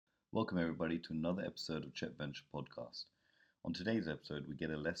Welcome, everybody, to another episode of Chet Venture Podcast. On today's episode, we get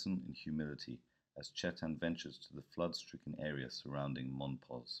a lesson in humility as Chetan ventures to the flood-stricken area surrounding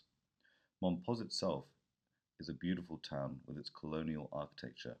Monpos. Monpos itself is a beautiful town with its colonial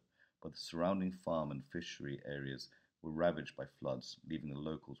architecture, but the surrounding farm and fishery areas were ravaged by floods, leaving the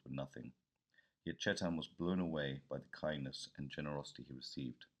locals with nothing. Yet Chetan was blown away by the kindness and generosity he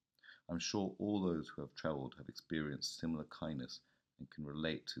received. I'm sure all those who have travelled have experienced similar kindness and can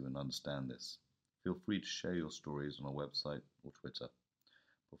relate to and understand this. Feel free to share your stories on our website or Twitter.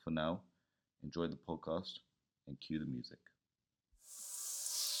 But for now, enjoy the podcast and cue the music.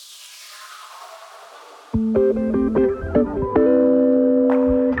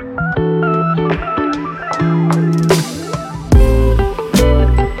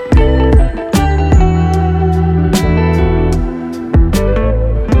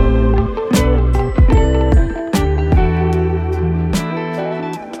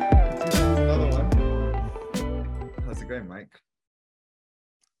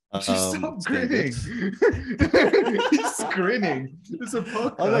 Stop grinning. He's grinning. It's a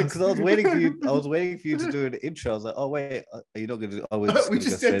podcast. Oh no, because I was waiting for you. I was waiting for you to do an intro. I was like, oh wait, are you not going to do? Oh, we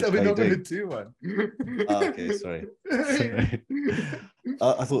just said that we're not going to do one. Oh, okay, sorry.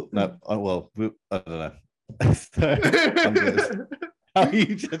 I thought no. I don't know. I'm good. How are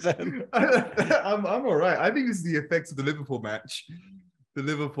you, Chetan? I'm all right. I think this is the effects of the Liverpool match. The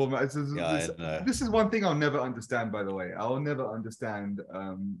Liverpool match. This is one thing I'll never understand. By the way, I'll never understand.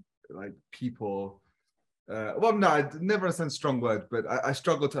 Like people. I never understand strong word, but I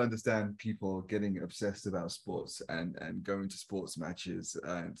struggle to understand people getting obsessed about sports and going to sports matches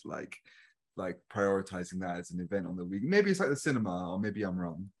and like prioritizing that as an event on the week. Maybe it's like the cinema, or maybe I'm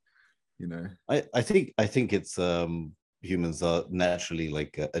wrong. You know, I think it's humans are naturally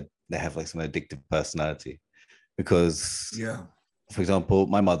like they have like some addictive personality because for example,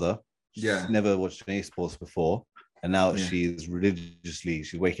 my mother she's never watched any sports before. And now she's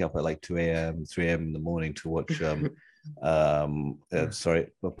waking up at like 2 a.m., 3 a.m. in the morning to watch, sorry,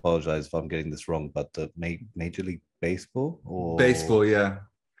 I apologize if I'm getting this wrong, but the Major League Baseball? Baseball, yeah.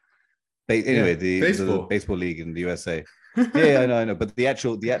 Anyway, the baseball league in the USA. Yeah, I know. But the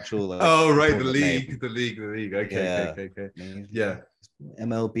actual. Like, oh, right, the league. Okay. Yeah.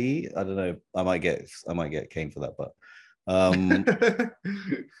 MLB? I don't know. I might get caned for that, but.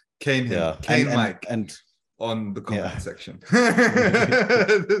 Cane him. Yeah. Cane Mike. And on the comment section.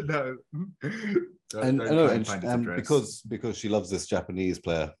 Because she loves this Japanese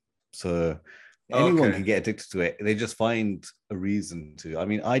player, so anyone can get addicted to it. They just find a reason to. I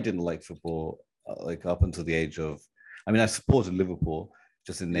mean, I didn't like football like up until the age of. I mean, I supported Liverpool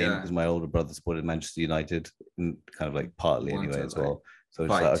just in name because my older brother supported Manchester United, kind of like partly anyway as well. So it's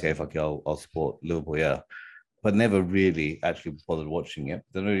like, okay, fuck yeah, I'll support Liverpool, yeah. But never really actually bothered watching it.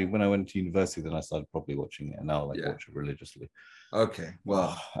 Then only when I went to university, then I started properly watching it, and now I watch it religiously. Okay,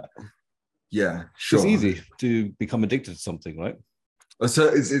 well, yeah, sure. It's easy to become addicted to something, right? So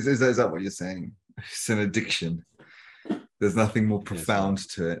is that what you're saying? It's an addiction. There's nothing more profound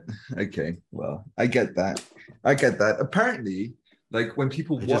to it. Okay, well, I get that. Apparently, like when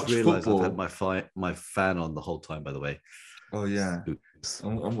people watch football, I've had my fan on the whole time. By the way. Oh yeah.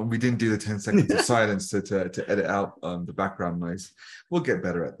 We didn't do the 10 seconds of silence to edit out the background noise. We'll get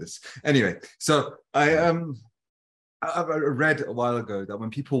better at this. Anyway, so I read a while ago that when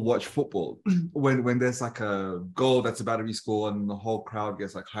people watch football, when there's like a goal that's about to be scored and the whole crowd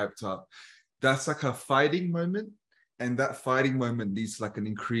gets like hyped up, that's like a fighting moment. And that fighting moment leads to like an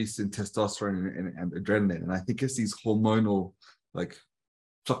increase in testosterone and adrenaline. And I think it's these hormonal like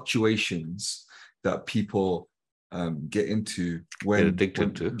fluctuations that people get into when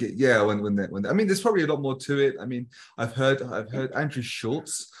addicted to. When I mean, there's probably a lot more to it. I mean, I've heard Andrew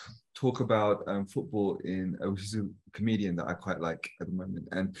Schultz talk about football which is a comedian that I quite like at the moment,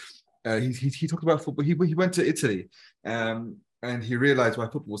 and he talked about football. He went to Italy, and he realized why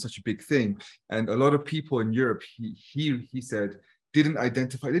football was such a big thing. And a lot of people in Europe, he said, didn't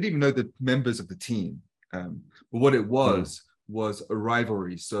even know the members of the team, but what it was a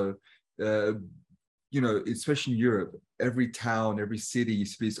rivalry. So. Especially in Europe, every town, every city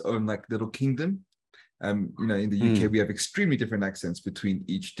used to be its own like little kingdom. In the UK, we have extremely different accents between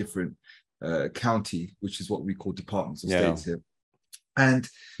each different county, which is what we call departments of states here. And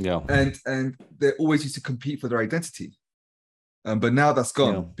they always used to compete for their identity. But now that's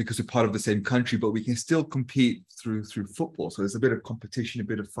gone because we're part of the same country, but we can still compete through football. So there's a bit of competition, a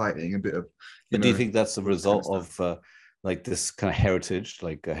bit of fighting, a bit of. Do you think that's a result of? Like this kind of heritage,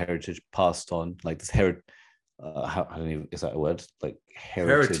 like a heritage passed on, like this I don't even, is that a word? Like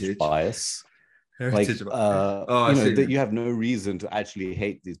heritage bias. heritage. That you have no reason to actually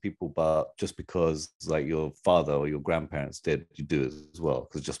hate these people, but just because like your father or your grandparents did, you do it as well,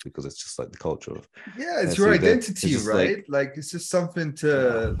 because it's just like the culture of it's your identity, right? Like it's just something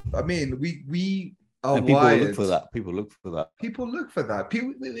to I mean, we are and people wired. look for that. People look for that.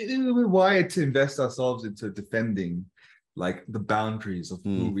 We're wired to invest ourselves into defending like the boundaries of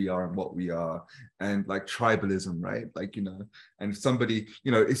who we are and what we are, and like tribalism, right? Like, and if somebody,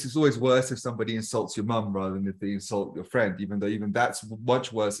 it's always worse if somebody insults your mum rather than if they insult your friend, even though even that's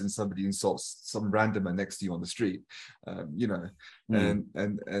much worse than somebody insults some randomer next to you on the street, and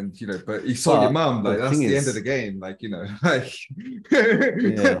but you insult your mum, like that's the end of the game, like, like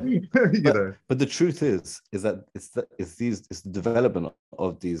but the truth is that it's the development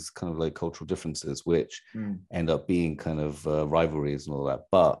of these kind of like cultural differences which end up being kind of rivalries and all that,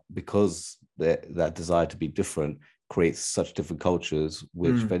 but because that desire to be different creates such different cultures,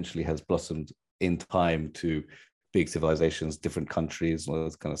 which eventually has blossomed in time to big civilizations, different countries, and all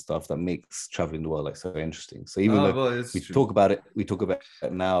this kind of stuff that makes traveling the world like so interesting. So even though we talk about it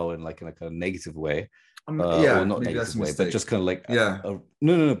now in like in a kind of negative way, or not negative way, but just kind of like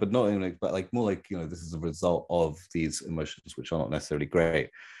no, but not in like, but like more like this is a result of these emotions which are not necessarily great.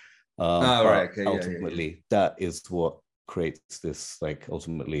 Ultimately, that is what creates this like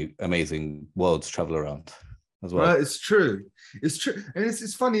ultimately amazing world to travel around as well. It's true, and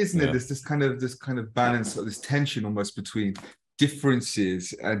it's funny, isn't it? This kind of balance, or this tension almost between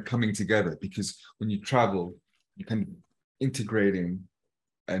differences and coming together, because when you travel, you're kind of integrating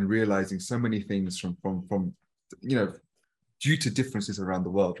and realizing so many things from due to differences around the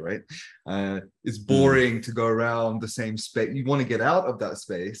world, right? It's boring to go around the same space. You want to get out of that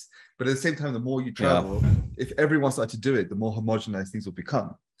space, but at the same time, the more you travel, if everyone starts to do it, the more homogenized things will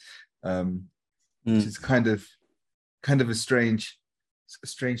become. Which is kind of a strange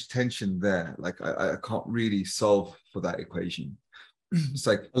tension there. Like I can't really solve for that equation. It's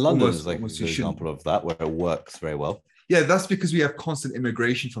like London is like an example of that, where it works very well. Yeah, that's because we have constant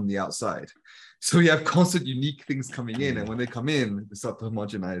immigration from the outside. So we have constant unique things coming in, and when they come in, they start to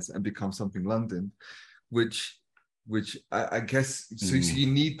homogenize and become something London, which I guess, so you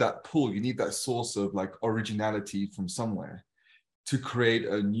need that pull, you need that source of like originality from somewhere to create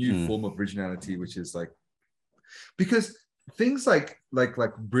a new form of originality, which is like, because things like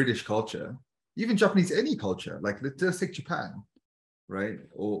British culture, even Japanese, any culture, like let's take Japan, right?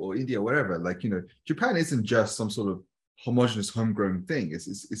 Or India, wherever, like, Japan isn't just some sort of homogenous homegrown thing.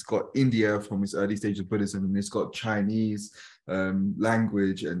 It's got India from its early stage of Buddhism, and it's got Chinese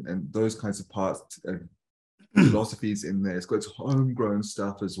language and those kinds of parts and philosophies in there. It's got its homegrown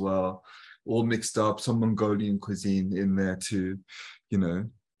stuff as well, all mixed up, some Mongolian cuisine in there too,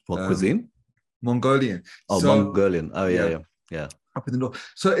 What cuisine? Mongolian. Mongolian. Oh yeah. Up in the north.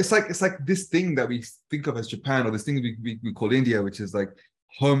 So it's like this thing that we think of as Japan, or this thing we call India, which is like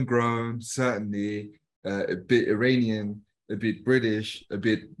homegrown, certainly a bit Iranian, a bit British, a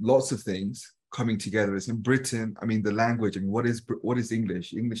bit lots of things coming together. It's in Britain. I mean, the language. I mean, what is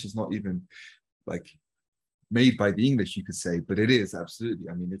English? English is not even like made by the English, you could say, but it is absolutely.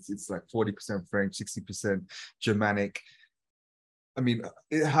 I mean, it's like 40% French, 60% Germanic. I mean,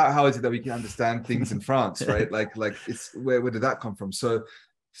 how is it that we can understand things in France, right? Like it's where did that come from? So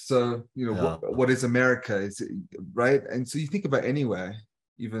what is America? Is it, right? And so you think about anywhere,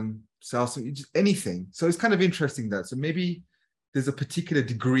 even South, just anything. So it's kind of interesting that. So maybe there's a particular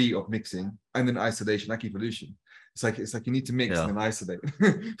degree of mixing and then isolation, like evolution. It's like you need to mix and then isolate.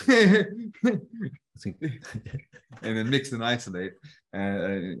 And then mix and isolate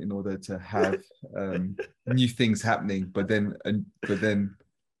in order to have new things happening, but then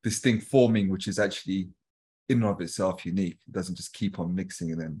this thing forming, which is actually in and of itself unique. It doesn't just keep on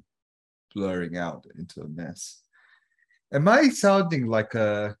mixing and then blurring out into a mess. Am I sounding like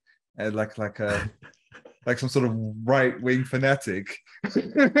like some sort of right-wing fanatic at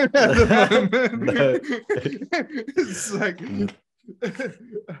the moment? It's like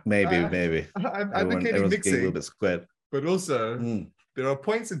maybe I'm advocating mixing, a little bit squared, but also there are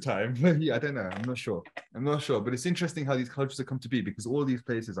points in time. I don't know. I'm not sure. But it's interesting how these cultures have come to be, because all these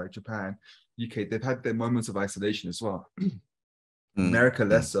places like Japan, UK, they've had their moments of isolation as well. America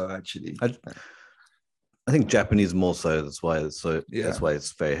less so, actually. I think Japanese more so. That's why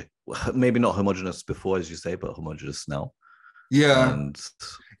it's very, maybe not homogenous before, as you say, but homogenous now. Yeah. And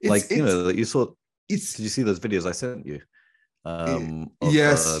did you see those videos I sent you?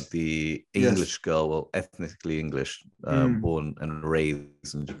 The English girl, well, ethnically English, born and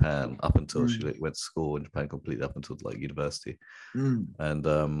raised in Japan up until she went to school in Japan completely, up until like university.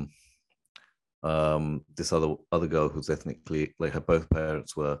 And this other girl who's ethnically, like, her both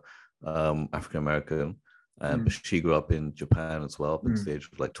parents were African American, and she grew up in Japan as well, up until the age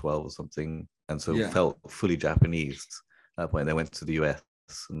of like 12 or something, and so felt fully Japanese at that point. They went to the US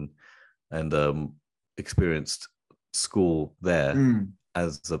and experienced school there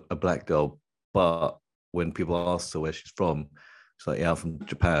as a black girl. But when people asked her where she's from, she's like, "Yeah, I'm from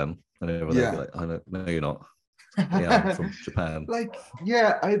Japan," and everyone would be like, "Oh no, you're not." Yeah, I'm from Japan. Like,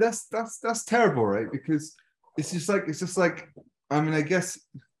 that's terrible, right? Because it's just like I mean, I guess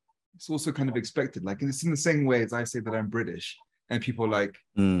it's also kind of expected. Like, it's in the same way as I say that I'm British, and people are like,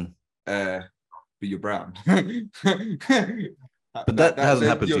 but you're brown. But that hasn't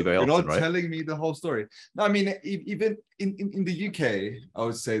happened to you very often, right? You're not telling me the whole story. No, I mean, even in the UK, I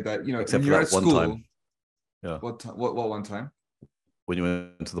would say that, you know, except when for you're that at school, one time. Yeah. What one time? When you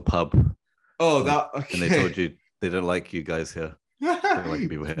went to the pub. Oh, that okay. And they told you they don't like you guys here. They don't like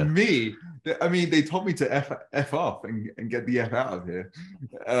people here. Me? I mean, they told me to F off and get the F out of here.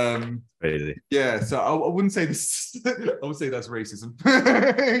 Crazy. Yeah, so I wouldn't say this. I would say that's racism.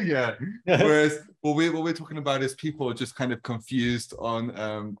 Yeah. Whereas what we're talking about is people just kind of confused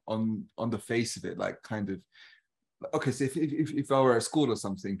on the face of it, like kind of. Okay, so if I were at school or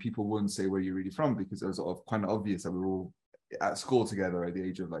something, people wouldn't say where you're really from because it was sort of kind of obvious that we were all at school together at the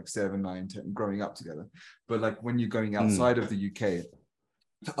age of like 7, 9, 10, growing up together. But like when you're going outside of the UK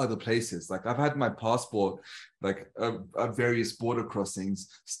to other places, like I've had my passport like at various border crossings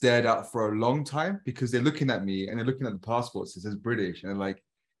stared at for a long time because they're looking at me and they're looking at the passports. It says British, and they're like,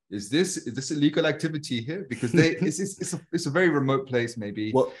 is this illegal activity here? Because it's a very remote place,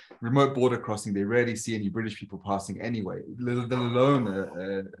 maybe remote border crossing. They rarely see any British people passing anyway, let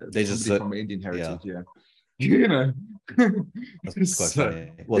alone they just from Indian heritage. Yeah. You know, that's quite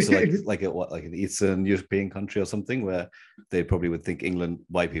funny. Well, so like an Eastern European country or something where they probably would think England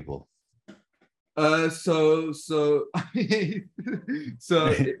white people. So I mean,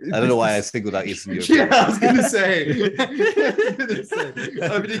 I don't know why I singled out Eastern Europe. Yeah, I was gonna say.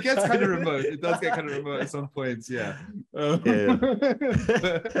 I mean, it gets kind of remote. It does get kind of remote at some points. Yeah.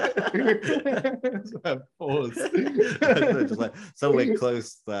 Pause. Just like somewhere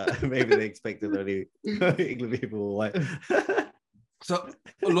close that maybe they expected only England people were white. So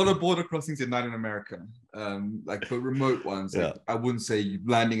a lot of border crossings in Latin America, like but remote ones. Like, I wouldn't say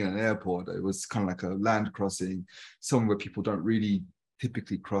landing in an airport. It was kind of like a land crossing, somewhere where people don't really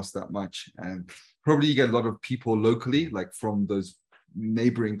typically cross that much. And probably you get a lot of people locally, like from those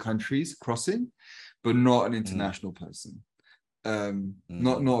neighboring countries crossing, but not an international person.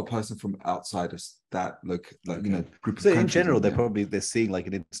 Not a person from outside of that group of so in general they're seeing like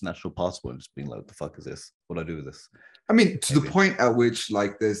an international passport and just being like, what the fuck is this? What do I do with this? I mean, to the point at which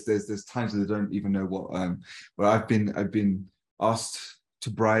like there's times that they don't even know what where I've been asked to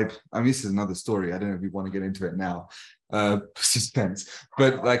bribe. I mean, this is another story. I don't know if we want to get into it now. Suspense.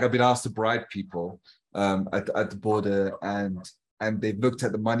 But like I've been asked to bribe people at the border, and they've looked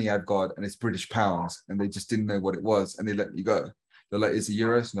at the money I've got and it's British pounds and they just didn't know what it was and they let me go. They're like, is it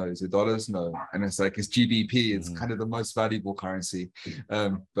euros? No. Is it dollars? No. And it's like, it's GBP. It's kind of the most valuable currency.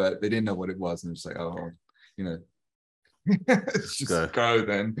 But they didn't know what it was. And it's like, oh, you know, just go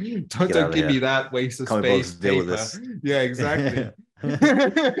then. Don't give me that waste of space. Deal with this. Yeah, exactly.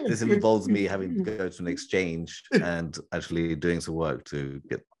 This involves me having to go to an exchange and actually doing some work to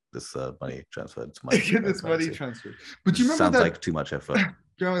get this money transferred to my money transferred. But do you remember sounds like too much effort.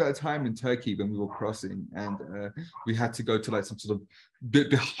 Do you remember that time in Turkey when we were crossing and we had to go to like some sort of bit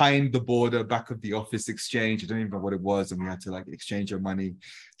behind the border, back of the office exchange? I don't even know what it was, and we had to like exchange your money. Do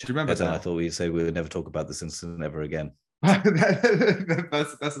you remember that? I thought we'd say we would never talk about this incident ever again.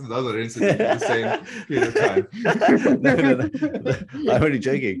 That's another incident in the same period of time. No. I'm only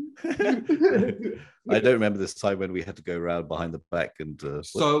joking. I don't remember this time when we had to go around behind the back and.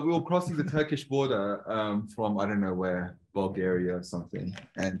 So we were crossing the Turkish border from I don't know where, Bulgaria or something,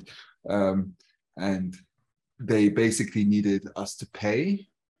 and they basically needed us to pay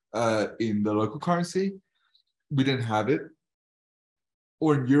in the local currency. We didn't have it,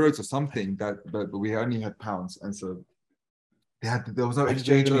 or in euros or something. But we only had pounds, and so. There was no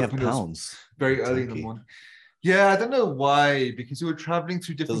exchange. Only have pounds. Very early in the morning. Yeah, I don't know why, because we were traveling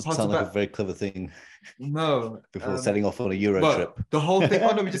through different parts of like a very clever thing. No. Before setting off on a Euro trip. The whole thing.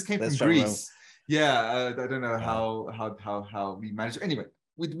 Oh no, we just came from Greece. Yeah, I don't know how we managed. Anyway,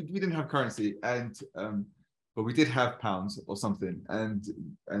 we didn't have currency, and but we did have pounds or something, and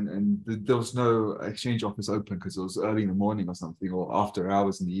there was no exchange office open because it was early in the morning or something, or after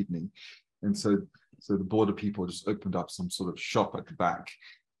hours in the evening, and so the border people just opened up some sort of shop at the back,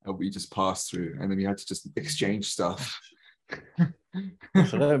 and we just passed through, and then we had to just exchange stuff. I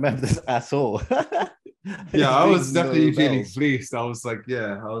don't remember this at all. Yeah, I was Ring no definitely feeling bells. fleeced. I was like,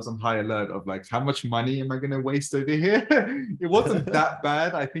 yeah, I was on high alert of like, how much money am I going to waste over here? It wasn't that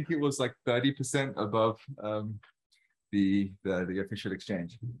bad. I think it was like 30% above the official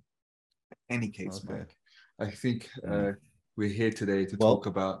exchange. Any case, Okay. Mike, I think Mm. we're here today to Well, talk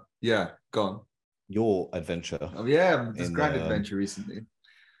about, yeah, gone. your adventure Oh yeah, this in grand adventure recently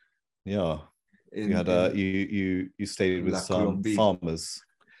yeah, you in had you stayed with La some Colombie. farmers.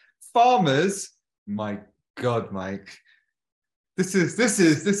 Farmers. My God, Mike, this is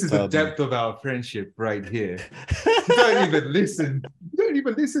the Um, depth of our friendship right here. You don't even listen. You don't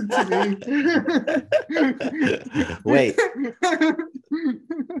even listen to wait, me.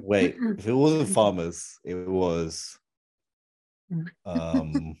 wait. If it wasn't farmers, it was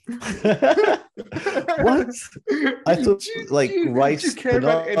um what? I thought like Do you rice care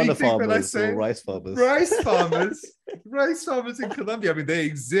about banana anything that I farmers or say? rice farmers. Rice farmers in Colombia. I mean, they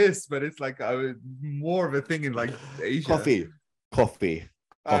exist, but it's like more of a thing in like Asia. Coffee, coffee,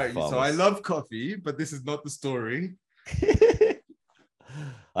 All coffee right, so I farmers. love coffee, but this is not the story.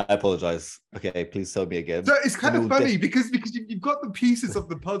 I apologize. Okay, please tell me again. So it's kind We of will funny because you've got the pieces of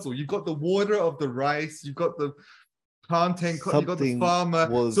the puzzle. You've got the water of the rice. You've got the plantain. You got the something farmer.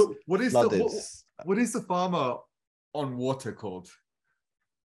 was So what is flooded. what is the farmer on water called?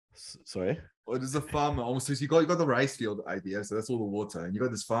 Sorry. What is the farmer? Also, so you got the rice field idea. So that's all the water, and you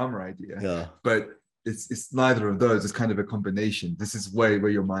got this farmer idea. Yeah. But it's neither of those. It's kind of a combination. This is where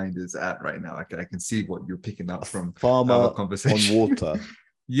your mind is at right now. I can see what you're picking up from Farmer our conversation. on water.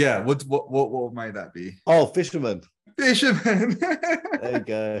 Yeah. What might that be? Oh, fisherman. Fisherman. There you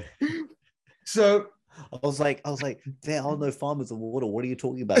go. So I was like, there are no farmers on water. What are you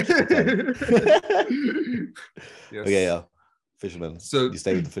talking about? yes. Okay, yeah. Fisherman. So you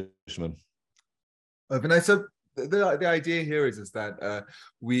stay with the fisherman. overnight. So the idea here is that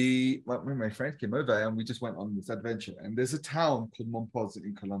my friend came over and we just went on this adventure. And there's a town called Monpos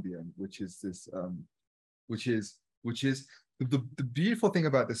in Colombia, which is this which is the beautiful thing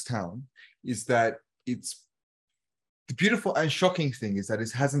about this town is that it's the beautiful and shocking thing is that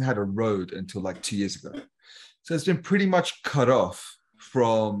it hasn't had a road until like 2 years ago. So it's been pretty much cut off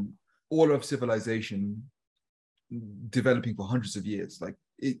from all of civilization developing for hundreds of years. Like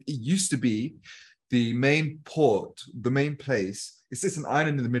it used to be the main port, the main place. It's just an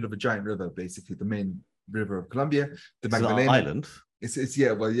island in the middle of a giant river, basically, the main river of Colombia, the Magdalena. An island? It's it's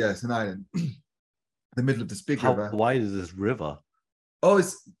an island. The middle of this big river. How wide is this river? Oh,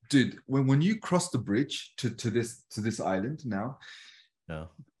 it's dude, when you cross the bridge to this island now, Yeah.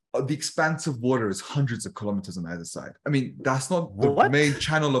 The expanse of water is hundreds of kilometers on either side. I mean, that's not the What? main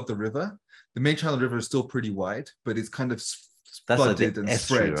channel of the river. The main channel of the river is still pretty wide, but it's kind of That's like flooded the and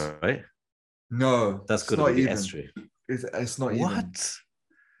estuary, spread. right? No, That's it's good to not be the even. estuary. It's not even. What?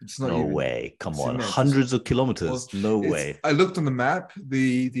 It's not No even. way. Come It's on. immense. Hundreds of kilometers. Well, No way. I looked on the map.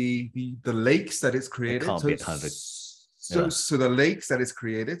 The lakes that it's It created. can't So, be 100. so Yeah. so the lakes that it's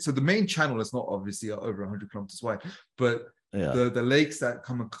created. So the main channel is not obviously over 100 kilometers wide, but Yeah. the lakes that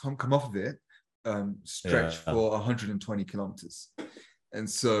come off of it stretch Yeah. for 120 kilometers. And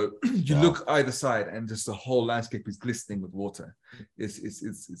so you Wow. look either side, and just the whole landscape is glistening with water. It's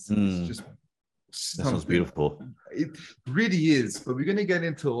just That sounds beautiful. It really is. But we're going to get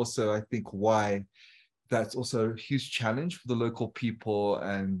into also, I think, why that's also a huge challenge for the local people.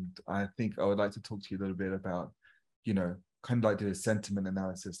 And I think I would like to talk to you a little bit about, kind of like do a sentiment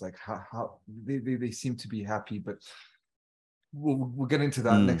analysis, like how they seem to be happy, but we'll get into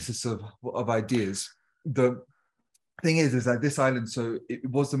that nexus of ideas. The thing is that this island, so it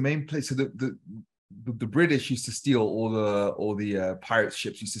was the main place. So the British used to steal all the pirate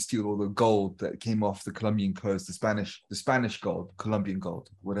ships used to steal all the gold that came off the Colombian coast, the Spanish gold, Colombian gold,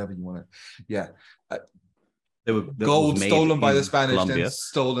 whatever you want to. Yeah. Gold stolen by the Spanish, Colombia. then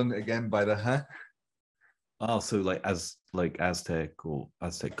stolen again by the Oh, so like Aztec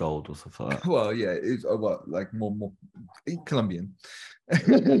gold or something like that. Well, yeah, it's like more Colombian.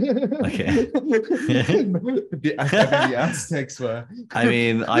 Okay. The Aztecs were. I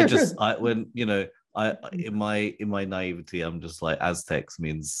mean, in my naivety, I'm just like Aztecs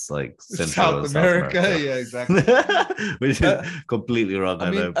means like Central South America. Yeah, exactly. Which is completely wrong, I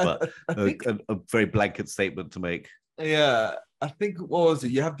know, but I think, a very blanket statement to make. Yeah, I think, what was it?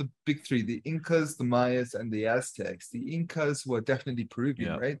 You have the big three: the Incas, the Mayas, and the Aztecs. The Incas were definitely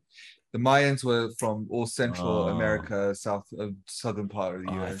Peruvian, right? The Mayans were from all Central America, southern part of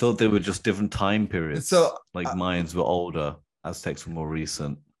the US. I thought they were just different time periods. So, like Mayans were older, Aztecs were more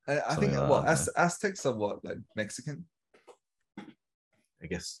recent. I think Aztecs are what, like Mexican? I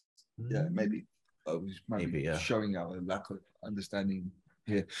guess. Yeah, maybe. Maybe yeah. Showing our lack of understanding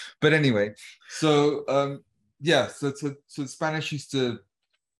here. But anyway, so so the Spanish used to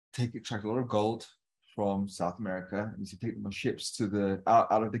extract a lot of gold from South America. Used to take them on ships to the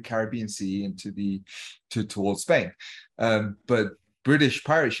out of the Caribbean Sea and towards Spain. But British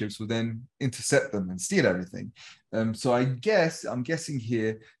pirate ships would then intercept them and steal everything. So I'm guessing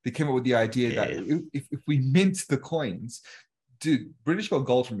here they came up with the idea that if we mint the coins, dude, British got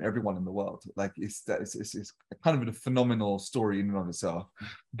gold from everyone in the world. Like it's kind of a phenomenal story in and of itself.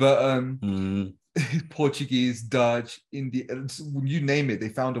 But Portuguese, Dutch, Indian, you name it, they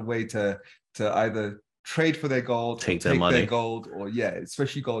found a way to either trade for their gold, take their gold, or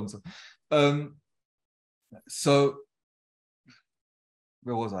especially gold. And so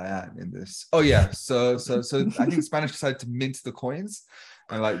where was I at in this? Oh yeah, so I think Spanish decided to mint the coins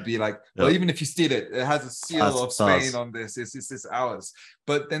and like be like, well, even if you steal it, it has a seal of Spain on this. It's ours.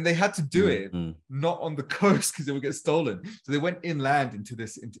 But then they had to do it not on the coast because it would get stolen. So they went inland onto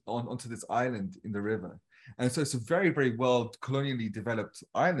this island in the river. And so it's a very, very well colonially developed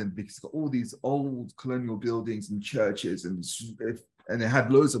island because it's got all these old colonial buildings and churches and it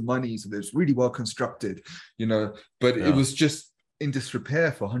had loads of money, so it was really well constructed, But it was just in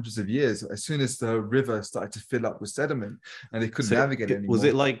disrepair for hundreds of years. As soon as the river started to fill up with sediment and they couldn't navigate anymore.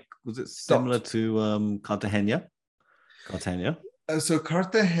 Was it similar to Cartagena? So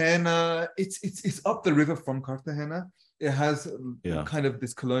Cartagena, it's up the river from Cartagena. It has kind of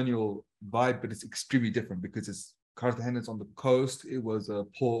this colonial vibe, but it's extremely different because Cartagena's on the coast. It was a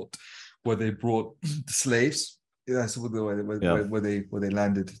port where they brought the slaves. That's where they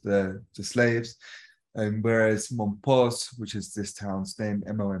landed the slaves. And whereas Monpos, which is this town's name,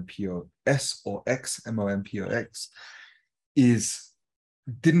 Mompos or X, Mompos,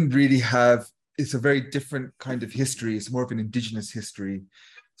 didn't really have. It's a very different kind of history. It's more of an indigenous history.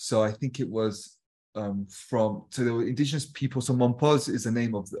 So I think it was so there were indigenous people. So Monpos is the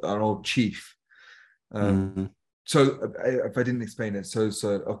name of an old chief. So if I didn't explain it, so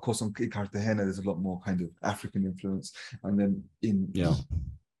of course in Cartagena there's a lot more kind of African influence, and then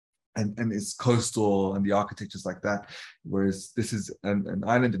and it's coastal and the architecture's like that. Whereas this is an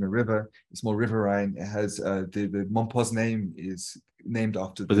island in a river. It's more riverine. It has the Monpos name is named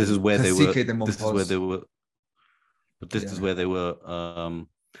after. But this is where they were. This is where they were. But this is where they were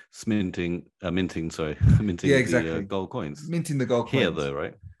minting the gold coins. Minting the gold coins here, though,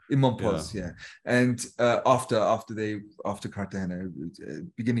 right? In Monpos, And after Cartagena,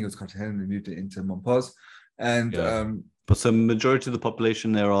 beginning of Cartagena, they moved it into Monpos, and but so majority of the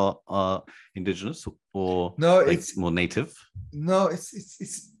population there are indigenous or it's more native. No,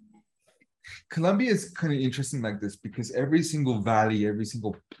 it's Colombia is kind of interesting like this because every single valley, every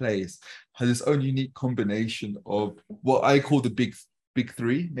single place has its own unique combination of what I call the big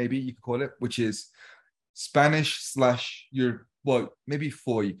three, maybe you could call it, which is Spanish / Europe. Well, maybe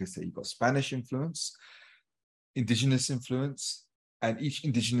four, you could say. You've got Spanish influence, indigenous influence, and each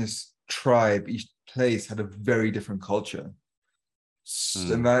indigenous tribe, each place had a very different culture.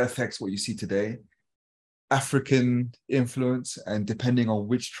 And that affects what you see today. African influence, and depending on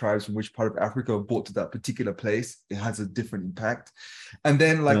which tribes from which part of Africa are brought to that particular place, it has a different impact. And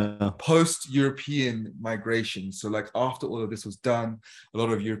then post-European migration. So like after all of this was done, a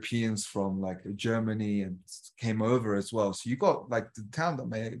lot of Europeans from like Germany and came over as well. So you got like the town that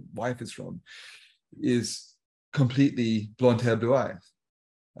my wife is from is completely blonde hair, blue eyes.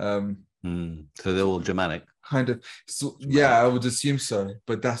 So they're all Germanic. Kind of. So yeah, I would assume so.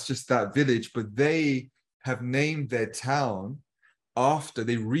 But that's just that village. But they have named their town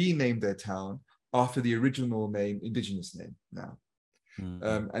they renamed their town after the original name, indigenous name now.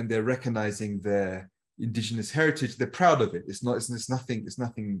 And they're recognizing their indigenous heritage. They're proud of it. It's not like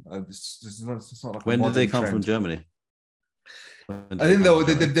when did they come from Germany? I think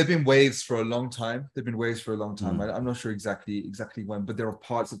they've been waves for a long time. I'm not sure exactly when, but there are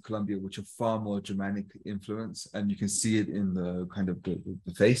parts of Colombia which are far more Germanic influence, and you can see it in the kind of the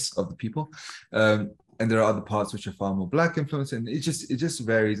face of the people. And there are other parts which are far more Black influence, and it just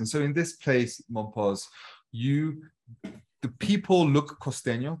varies. And so in this place, Monpos, the people look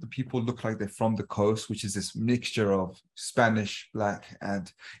costeño. The people look like they're from the coast, which is this mixture of Spanish, Black,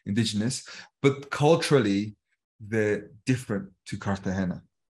 and indigenous. But culturally, they're different to Cartagena,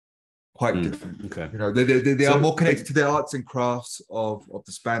 quite different. Okay. They are more connected to the arts and crafts of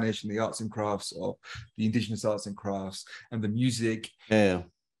the Spanish and the arts and crafts of the indigenous arts and crafts, and the music.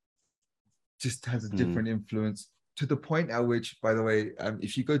 Just has a different influence, to the point at which, by the way,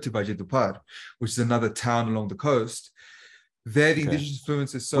 if you go to Valledupar, which is another town along the coast, there the indigenous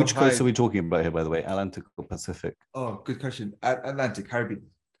influence is so Which high. coast are we talking about here, by the way? Atlantic or Pacific? Oh, good question. Atlantic, Caribbean.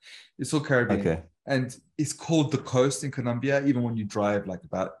 It's all Caribbean. Okay. and it's called the coast in Colombia. Even when you drive like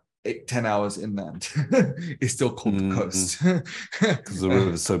about 8-10 hours inland, it's still called the coast. Because the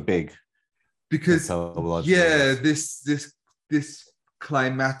river is so big. Because this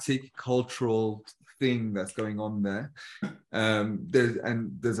climatic cultural thing that's going on there.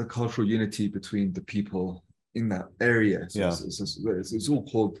 There's a cultural unity between the people in that area. So it's all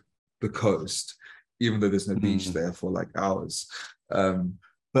called the coast, even though there's no beach there for like hours.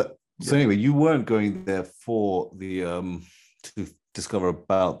 So anyway, you weren't going there for the to discover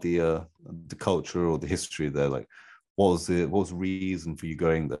about the culture or the history there. Like, what was the reason for you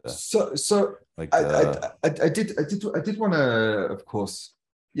going there? So like I did want to, of course,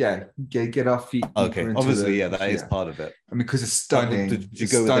 get our feet. Okay, obviously, that is part of it. I mean, because it's stunning. Did you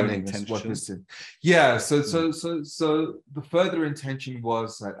go with any intention? So the further intention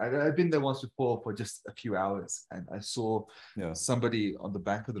was I've been there once before for just a few hours, and I saw somebody on the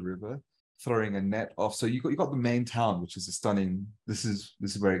bank of the river throwing a net off. So you got the main town, which is a stunning. This is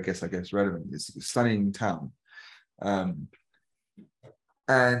where I guess relevant. It's a stunning town.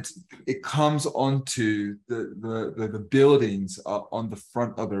 And it comes onto the buildings are on the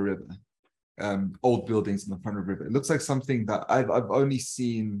front of the river, old buildings in the front of the river. It looks like something that I've only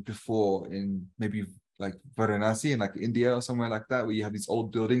seen before in maybe like Varanasi in like India or somewhere like that, where you have these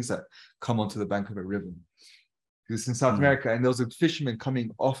old buildings that come onto the bank of a river. It's in South America, and there was a fisherman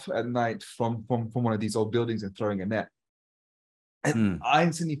coming off at night from one of these old buildings and throwing a net. And I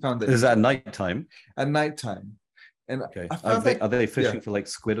instantly found that. Is that at nighttime? At nighttime. And okay, are they fishing for like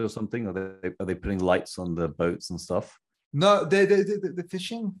squid or something? Are they putting lights on the boats and stuff? No, they're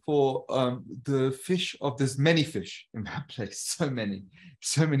fishing for the fish of. There's many fish in that place. So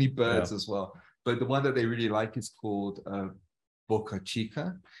many birds as well. But the one that they really like is called Boca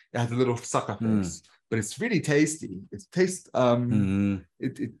Chica. It has a little sucker face, but it's really tasty. It tastes.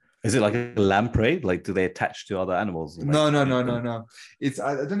 Is it like a lamprey? Like, do they attach to other animals? Like, no. It's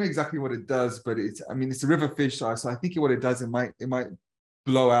I don't know exactly what it does, but it's a river fish. So I think what it does, it might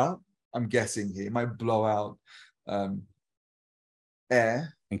blow out. I'm guessing here, it might blow out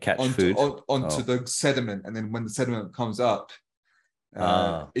air and catch food onto the sediment, and then when the sediment comes up,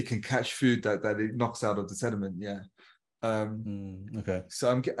 it can catch food that it knocks out of the sediment. Yeah. Okay. So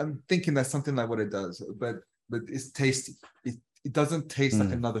I'm thinking that's something like what it does, but it's tasty. It doesn't taste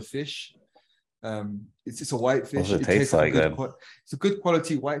like another fish. It's a white fish. What does it taste like then? It's a good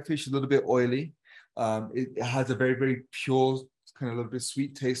quality white fish, a little bit oily. It has a very, very pure, kind of a little bit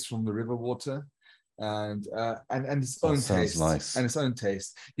sweet taste from the river water, and its own taste. Nice. And its own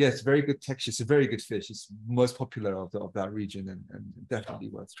taste. Yeah, it's very good texture. It's a very good fish. It's most popular of that region, and definitely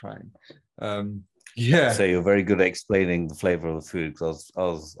worth trying. So you're very good at explaining the flavor of the food, because I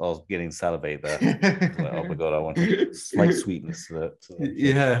was getting salivate there. Like, oh my god, I want slight sweetness to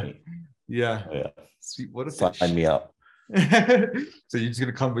it. Yeah. Sweet, what a fish. Sign me up. So you're just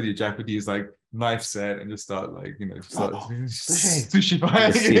gonna come with your Japanese like knife set and just start like sushi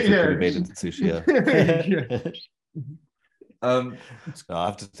buying. Made into sushi. No, I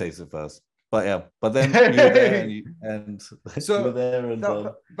have to taste it first. But then you were there and so you were there, and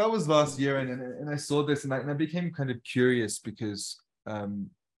that was last year, and I saw this, and I became kind of curious because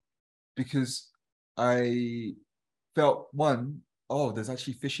I felt there's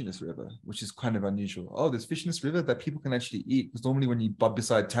actually fish in this river, which is kind of unusual. There's fish in this river that people can actually eat, because normally when you bud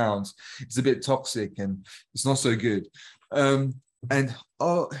beside towns, it's a bit toxic and it's not so good. And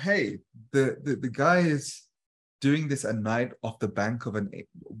hey, the guy is doing this at night off the bank of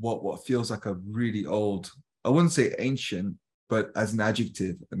what feels like a really old, I wouldn't say ancient, but as an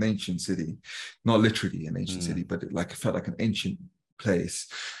adjective, an ancient city. Not literally an ancient city, but it felt like an ancient place.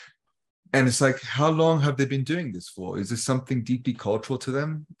 And it's like, how long have they been doing this for? Is this something deeply cultural to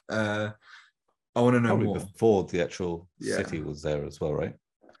them? I want to know more. Before the actual city was there as well, right?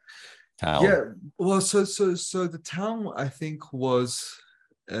 Town. Yeah. Well, so the town, I think, was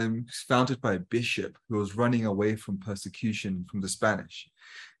founded by a bishop who was running away from persecution from the Spanish.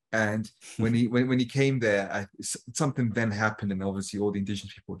 And when he came there, something then happened, and obviously all the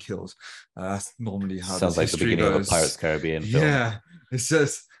indigenous people were killed. That's normally how sounds like the beginning goes. of a Pirates Caribbean film. Yeah, it's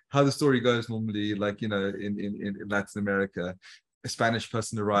just how the story goes normally. Like, in Latin America, a Spanish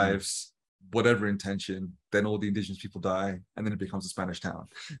person arrives, whatever intention, then all the indigenous people die, and then it becomes a Spanish town.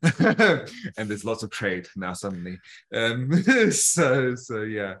 And there's lots of trade now suddenly. So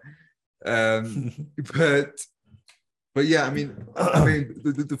yeah. But yeah, I mean,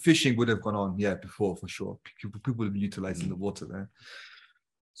 the fishing would have gone on, before, for sure. People would have been utilizing the water there.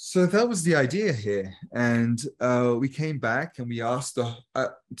 So that was the idea here, and we came back and we asked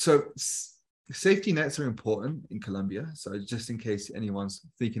so safety nets are important in Colombia. So just in case anyone's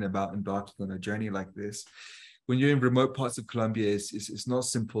thinking about embarking on a journey like this, when you're in remote parts of Colombia, it's not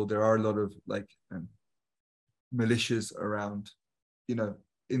simple. There are a lot of like militias around.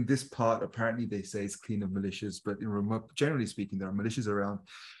 In this part, apparently they say it's clean of militias, but in remote, generally speaking, there are militias around.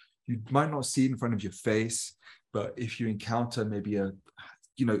 You might not see it in front of your face, but if you encounter maybe all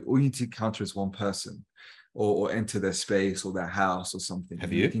you need to encounter is one person, or enter their space or their house or something.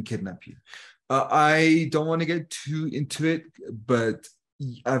 Have you? They can kidnap you. I don't want to get too into it, but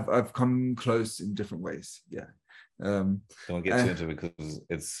I've come close in different ways. Yeah. Don't want to get too into it because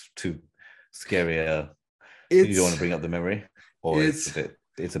it's too scary. You don't want to bring up the memory, or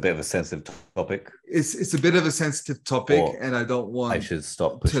it's a bit of a sensitive topic. It's a bit of a sensitive topic, and I don't want. I should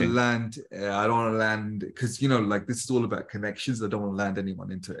stop pushing. To land. I don't want to land because like this is all about connections. I don't want to land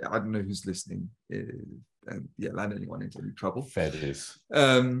anyone into it. I don't know who's listening. And land anyone into any trouble. Fair dues.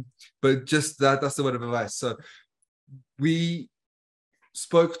 But just that's the word of advice. So we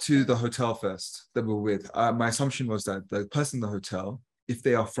spoke to the hotel first that we were with. My assumption was that the person in the hotel, if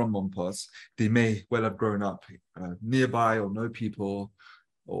they are from Monpos, they may well have grown up nearby or know people,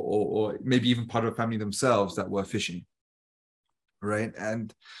 or maybe even part of a family themselves that were fishing, right?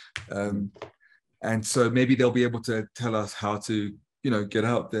 And so maybe they'll be able to tell us how to get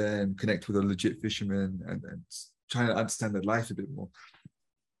out there and connect with a legit fisherman and trying to understand their life a bit more.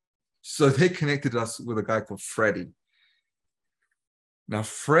 So they connected us with a guy called Freddie. Now,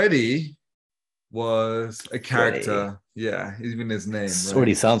 Freddie was a character. Yeah, even his name. It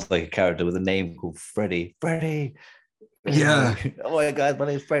already sounds like a character with a name called Freddie. Freddie. Yeah. Oh my God, my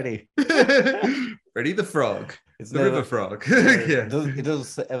name's Freddie. Freddie the Frog. It's the river frog. Yeah. It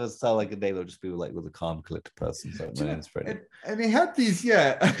doesn't ever sound like a name. It'll just be like with a calm, collected person. So my name's Freddie. And he had these,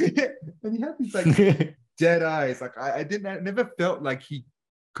 and he had these like dead eyes. Like I never felt like he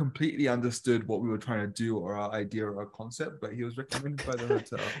completely understood what we were trying to do or our idea or our concept, but he was recommended by the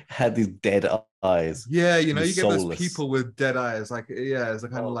hotel. Had these dead eyes. Yeah, you get those people with dead eyes. Like, yeah, it's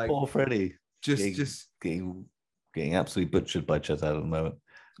kind of like poor Freddie. Just getting absolutely butchered by Chetan at the moment.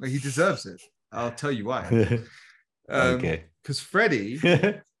 He deserves it. I'll tell you why. Okay. Because Freddie.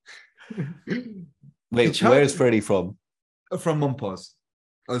 Wait, where is Freddie from? From Monpos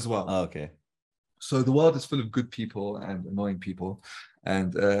as well. Oh, okay. So the world is full of good people and annoying people,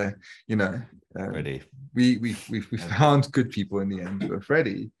 and Freddie. We found good people in the end. But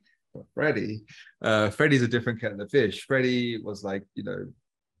Freddie's a different kettle of fish. Freddie was like,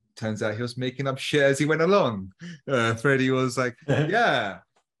 turns out he was making up shit as he went along. Freddie was like, yeah,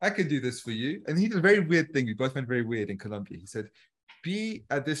 I could do this for you. And he did a very weird thing. We both went very weird in Colombia. He said, be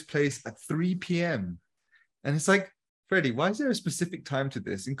at this place at 3 p.m. And it's like, Freddie, why is there a specific time to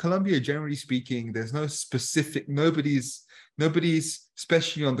this? In Colombia, generally speaking, there's no specific, nobody's,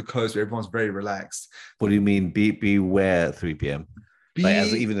 especially on the coast where everyone's very relaxed. What do you mean? Be where at 3 p.m.?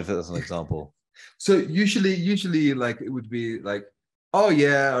 Even if that's an example. So usually like it would be like, oh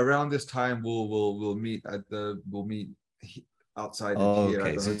yeah, around this time we'll meet outside here.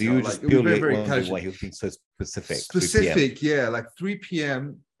 Okay, so hotel. you were just purely wondering why he was being so specific. Specific, yeah, like 3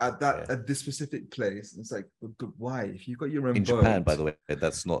 p.m. at this specific place. It's like, but why? If you got your own in boat, Japan, by the way,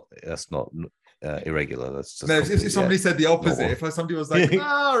 that's not irregular. That's just if somebody said the opposite, if somebody was like,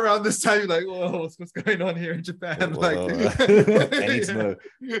 around this time, you're like, whoa, what's going on here in Japan? I need to know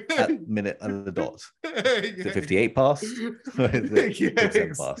at minute and the dot. Is it 58 past?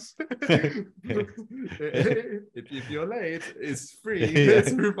 Yes. Pass? if you're late, it's free. It's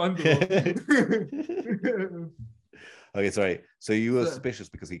refundable. Okay, sorry. So you were suspicious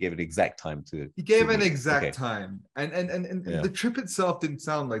because he gave an exact time to. He gave an exact time, and the trip itself didn't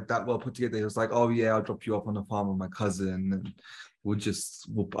sound like that well put together. He was like, "Oh yeah, I'll drop you off on the farm with my cousin, and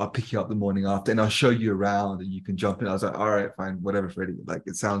I'll pick you up the morning after, and I'll show you around, and you can jump in." I was like, "All right, fine, whatever, Freddie. Like,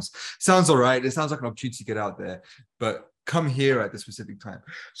 it sounds all right. It sounds like an opportunity to get out there, but come here at the specific time."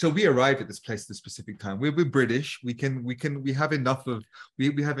 So we arrived at this place at the specific time. We're British. We have enough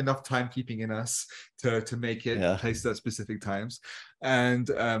timekeeping in us to make it place at specific times, and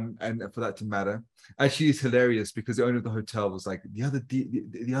for that to matter. Actually, it's hilarious because the owner of the hotel was like,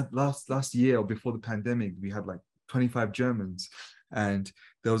 the last year or before the pandemic, we had like 25 Germans, and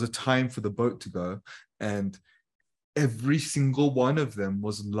there was a time for the boat to go, and every single one of them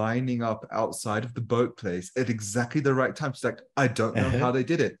was lining up outside of the boat place at exactly the right time. She's like, I don't know how they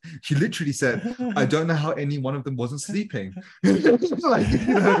did it. She literally said, I don't know how any one of them wasn't sleeping. like,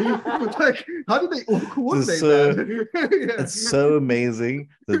 how did they all coordinate that? It's so amazing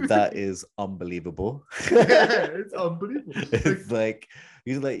that is unbelievable. Yeah, it's unbelievable. It's like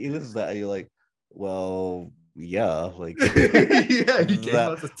you listen to that and you're like, well, yeah, like Yeah, he gave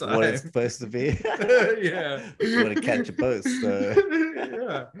that us the what it's time. supposed to be. Yeah. You want to catch a boat, so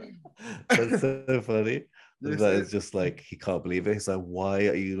Yeah. that's so funny. Yes, That is just like he can't believe it. He's like, why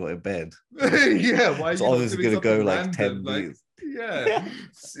are you not in bed? yeah, why are It's you not obviously doing gonna go something like random? 10 Like, meters. yeah. Yeah.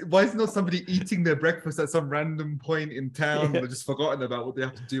 Why is not somebody eating their breakfast at some random point in town? Yeah. They're just forgotten about what they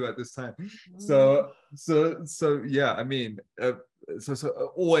have to do at this time. So yeah, I mean, so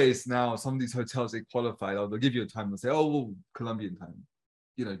always now some of these hotels they qualify, or they'll give you a time and say, oh, well, Colombian time.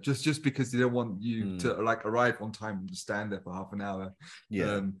 You know, just because they don't want you to like arrive on time and just stand there for half an hour,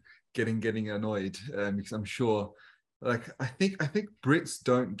 Yeah. getting annoyed. Because I'm sure, like I think Brits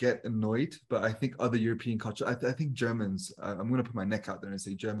don't get annoyed, but I think other European culture, I think Germans. I'm going to put my neck out there and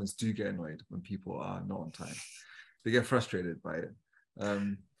say Germans do get annoyed when people are not on time. They get frustrated by it.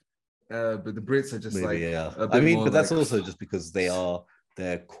 But the Brits are just Maybe, like yeah. a I bit mean, more but that's like, also just because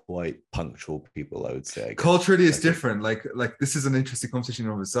they're quite punctual people, I would say. I guess. culturally it's Like, different. Like this is an interesting conversation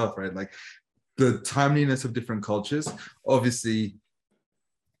in of itself, right? Like the timeliness of different cultures obviously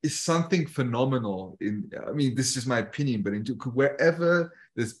is something phenomenal. I mean, this is just my opinion, but wherever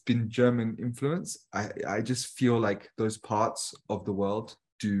there's been German influence, I just feel like those parts of the world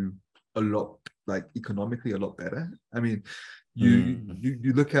do a lot, like economically a lot better. I mean,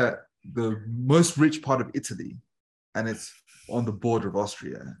 you look at the most rich part of Italy, and it's on the border of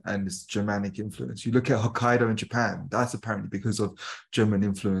Austria, and it's Germanic influence. You look at Hokkaido in Japan, that's apparently because of German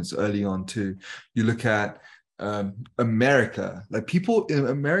influence early on too. You look at America, like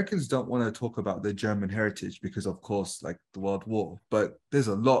Americans don't want to talk about their German heritage because of course like the World War, but there's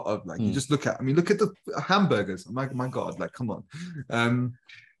a lot of like, you just look at the hamburgers, my God, like come on.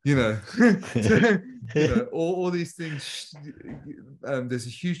 You know, all these things. There's a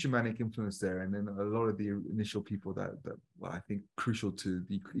huge Germanic influence there, and then a lot of the initial people that were, I think, crucial to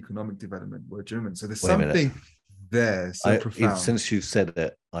the economic development were German. So there's something there so profound. Since you said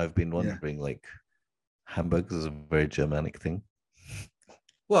it, I've been wondering, like, Hamburg is a very Germanic thing.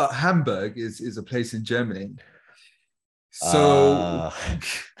 Well, Hamburg is a place in Germany. So,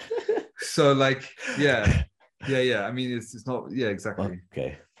 so like, yeah. I mean, it's not, yeah, exactly.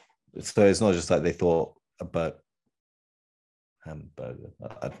 Okay. So it's not just like they thought about hamburger.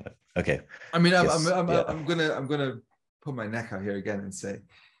 I don't know. Okay. I mean, I'm gonna put my neck out here again and say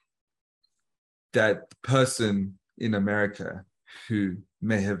that person in America who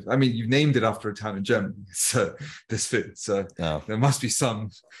may have, I mean, you've named it after a town in Germany, so this fits. So there must be some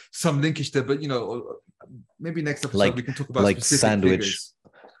linkage there, but maybe next episode we can talk about like specific sandwich figures.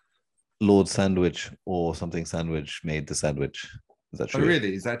 Lord Sandwich or something sandwich made the sandwich. Is that true? Oh,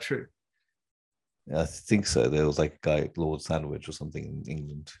 really? Is that true? I think so. There was like a guy, Lord Sandwich or something in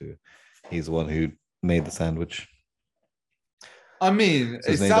England, who he's the one who made the sandwich. I mean,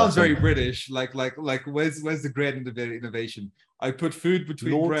 so it sounds very British. Like where's the great innovation? I put food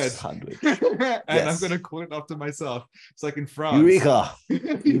between Lord bread sandwich. and yes. I'm going to call it after myself. It's like in France. Eureka!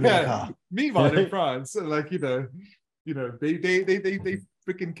 Yeah. Meanwhile, in France, like they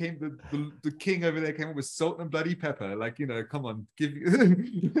freaking came. The king over there came up with salt and bloody pepper. Like come on,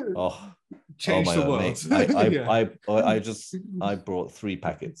 change the world. I brought 3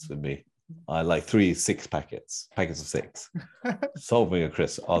 packets with me. I like 6 packets of 6. Salt and vinegar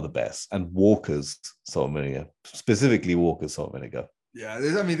crisps are the best, and Walker's salt and vinegar, specifically Walker's salt and vinegar. Yeah,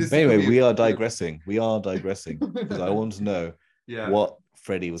 I mean, anyway, we are digressing because I want to know what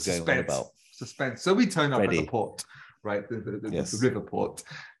Freddie was going on about. Suspense. So we turn up at the port, right? The river port,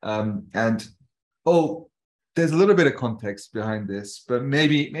 and there's a little bit of context behind this, but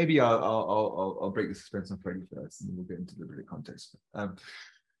maybe I'll break the suspense on Freddie first, and then we'll get into the bit of context.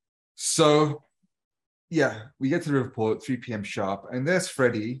 So, yeah, we get to the river port, 3 p.m. sharp, and there's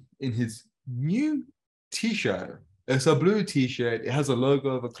Freddie in his new t-shirt. It's a blue t-shirt. It has a logo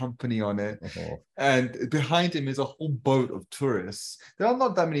of a company on it. And behind him is a whole boat of tourists. There are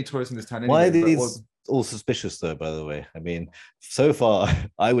not that many tourists in this town anyway. Why are these all suspicious, though, by the way? I mean, so far,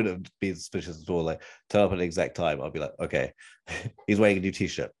 I wouldn't be suspicious at all. Like, turn up at the exact time. I'll be like, okay, he's wearing a new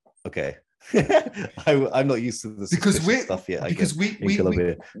t-shirt. Okay. I'm not used to this stuff yet. Because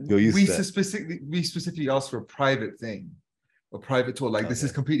you're used to we specifically asked for a private thing, a private tour. Like this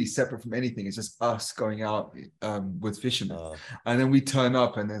is completely separate from anything. It's just us going out with fishermen, and then we turn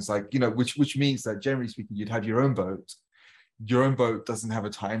up, and it's like which means that generally speaking, you'd have your own boat. Your own boat doesn't have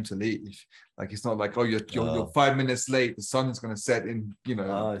a time to leave. Like it's not like you're 5 minutes late. The sun is going to set in. You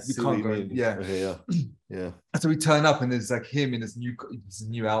can't go. Yeah. Okay, yeah. So we turn up and there's like him in his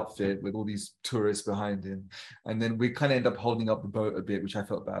new outfit with all these tourists behind him, and then we kind of end up holding up the boat a bit, which I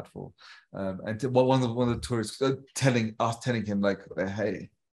felt bad for. And one of the tourists telling him like,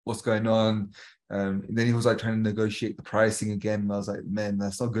 hey, what's going on. And then he was like trying to negotiate the pricing again. And I was like, man,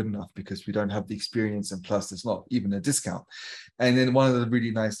 that's not good enough because we don't have the experience. And plus, it's not even a discount. And then one of the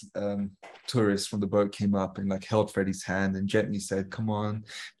really nice tourists from the boat came up and like held Freddie's hand and gently said, come on.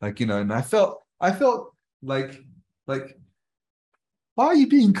 Like, and I felt like, why are you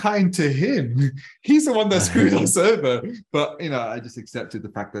being kind to him? He's the one that screwed us over. But, I just accepted the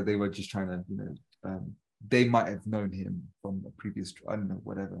fact that they were just trying to, they might have known him from a previous, I don't know,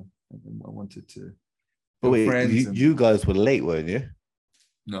 whatever. I wanted to. But wait, you guys were late, weren't you?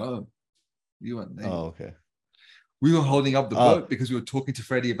 No, you weren't late. Oh, okay. We were holding up the boat because we were talking to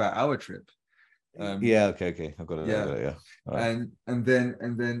Freddie about our trip. Yeah, okay. I've got it. Yeah. Right. And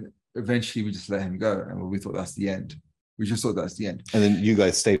then eventually we just let him go, and we thought that's the end. We just thought that's the end. And then you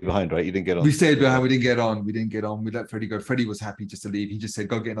guys stayed behind, right? You didn't get on. We stayed behind. We didn't get on. We let Freddie go. Freddie was happy just to leave. He just said,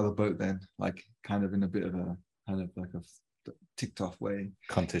 "Go get another boat." Then, like, kind of in a bit of a kind of like a ticked off way,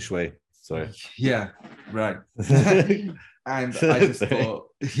 cuntish way. Sorry. Yeah, right. And I just thought,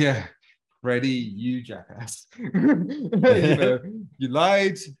 yeah, Freddie, you jackass. You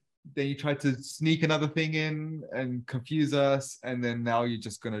lied. Then you tried to sneak another thing in and confuse us, and then now you're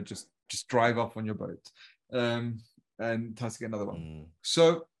just gonna just drive off on your boat, and try to get another one.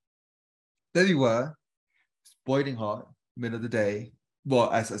 So there you were, boiling hot, middle of the day.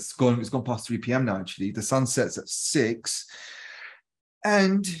 Well, as it's gone past 3 p.m. now. Actually, the sun sets at 6.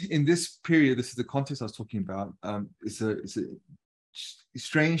 And in this period, this is the context I was talking about. It's a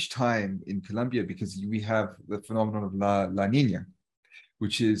strange time in Colombia because we have the phenomenon of La Niña,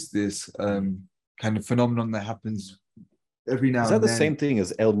 which is this kind of phenomenon that happens every now and then. Is that the same thing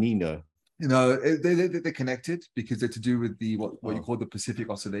as El Nino? They're connected because they're to do with the what you call the Pacific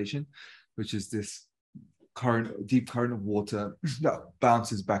Oscillation, which is this deep current of water that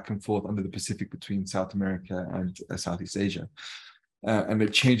bounces back and forth under the Pacific between South America and Southeast Asia. And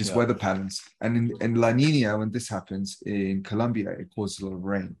it changes weather patterns. And in La Nina, when this happens in Colombia, it causes a lot of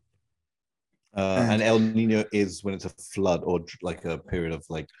rain. And El Nino is when it's a flood or like a period of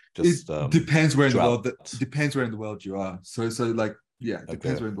like just depends where in the world. Depends where in the world you are. So like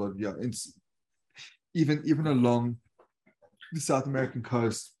depends where in the world. Yeah, it's even along the South American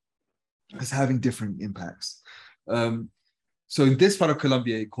coast, it's having different impacts. So in this part of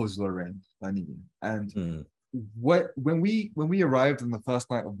Colombia, it causes a lot of rain, La Nina, and when we arrived on the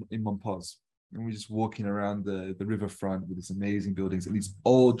first night in Monpos, and we're just walking around the riverfront with these amazing buildings and these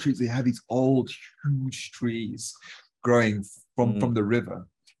old trees. They have these old huge trees growing from the river,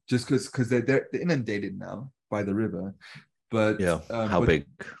 just because they're inundated now by the river. But how big?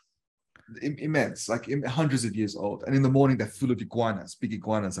 Immense, like hundreds of years old. And in the morning, they're full of iguanas, big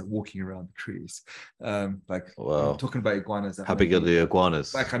iguanas, like walking around the trees. Like, wow. I'm talking about iguanas. How big are the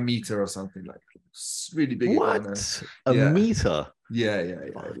iguanas? Like a meter or something, like really big iguanas. A meter? Yeah.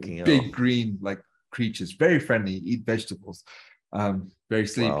 Big green, like creatures, very friendly, eat vegetables, very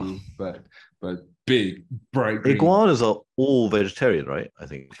sleepy, but big, bright green. Iguanas are all vegetarian, right? I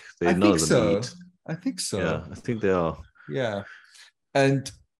think I think so. I think so. Yeah, I think they are. Yeah. And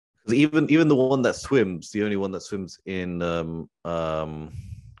even the one that swims, the only one that swims in bugger,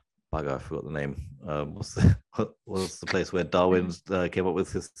 I forgot the name. What's the place where Darwin came up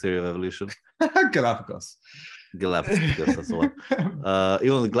with his theory of evolution? Galapagos, that's the one.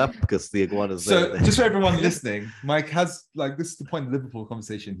 Even the Galapagos, the iguanas. So just for everyone listening, Mike has, like, this is the point of the Liverpool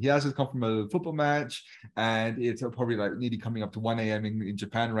conversation. He has just come from a football match, and it's probably like nearly coming up to 1 a.m. in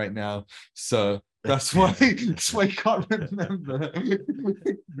Japan right now. So that's why he can't remember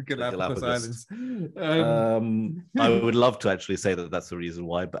the Galapagos Islands. I would love to actually say that that's the reason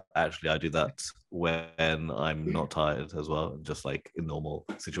why, but actually I do that when I'm not tired as well, just like in normal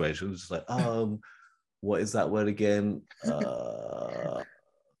situations, just like what is that word again? Curry.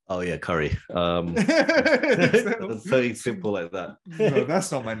 It's very simple like that. No,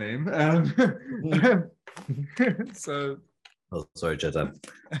 that's not my name. So. Oh, sorry, Chetan.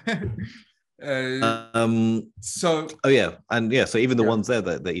 So even the ones there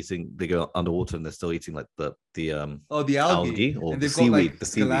that they're eating, they go underwater and they're still eating like the algae or and the they've seaweed, got like the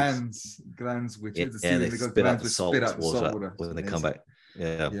seaweed glands which is the seaweed. They spit out the salt water when they come back.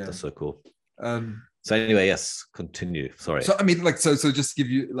 Yeah, that's so cool. So anyway, yes, continue. Sorry. So I mean, like, so just to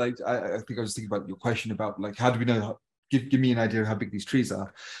give you, like, I think I was thinking about your question about, like, how do we know? Give me an idea of how big these trees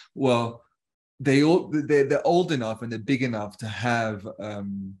are. Well, they're old enough and they're big enough to have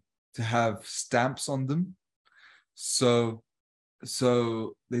stamps on them. So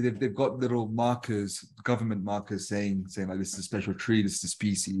they've got little markers, government markers saying like, this is a special tree, this is a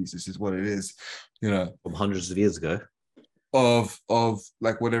species, this is what it is, from hundreds of years ago. Of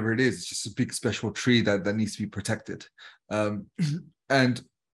like whatever it is, it's just a big special tree that needs to be protected. And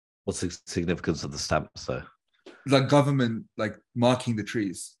What's the significance of the stamps, though? Like government, like marking the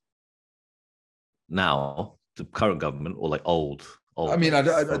trees. Now, the current government, or like old? I mean, Like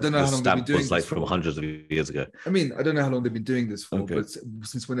I don't know the how long they've been stamp doing was like this from for. hundreds of years ago. I mean, I don't know how long they've been doing this for, Okay. but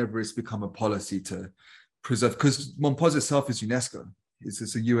since whenever it's become a policy to preserve, because Monpos itself is UNESCO.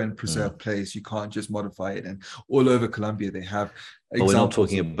 It's a UN preserved place. You can't just modify it. And all over Colombia, they have But we're not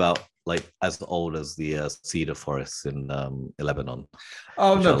talking of, about like as old as the cedar forests in Lebanon,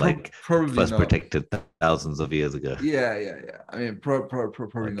 oh which no, are like probably first not. protected thousands of years ago. Yeah. I mean,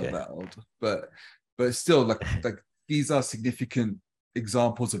 probably not Okay. that old, but still, like these are significant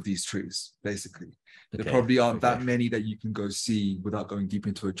examples of these trees. Basically, there probably aren't that many that you can go see without going deep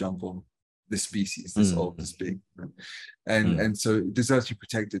into a jungle. This species, this old, this big, and so it deserves to be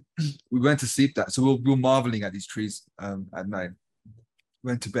protected. We went to sleep that, so we were marveling at these trees at night.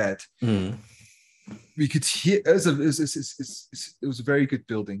 Went to bed. We could hear it was a very good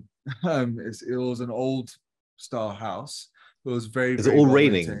building. It was an old style house. It was very. Is very it all well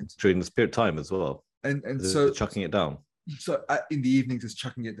raining maintained. during the spirit time as well? And Is so it chucking it down. So in the evenings, it's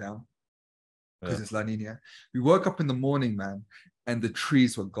chucking it down because it's La Nina. We woke up in the morning, man, and the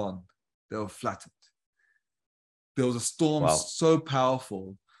trees were gone. They were flattened. There was a storm so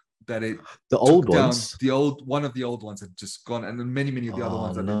powerful that it the took old down ones. one of the old ones had just gone, and then many of the other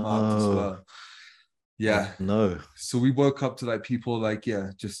ones had been no. marked as well. Yeah. Oh, no. So we woke up to like people like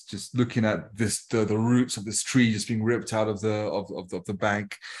just looking at this the roots of this tree just being ripped out of the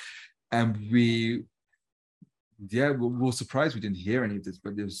bank, and we were surprised we didn't hear any of this,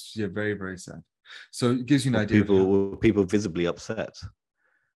 but it was very, very sad. So it gives you an idea. People visibly upset.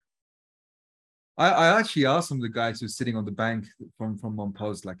 I actually asked some of the guys who were sitting on the bank from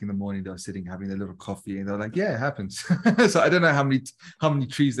Monpos, like in the morning, they were sitting having a little coffee, and they're like, "Yeah, it happens." So I don't know how many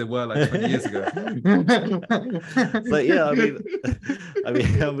trees there were like 20 years ago. But yeah, I mean,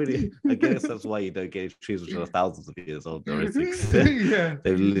 how many? I guess that's why you don't get trees which are thousands of years old or anything.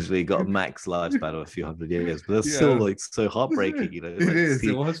 They've literally got a max lifespan of a few hundred years, but that's still like so heartbreaking, you know. It like, is. See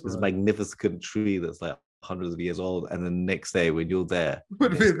it was this magnificent tree that's like hundreds of years old, and the next day when you're there,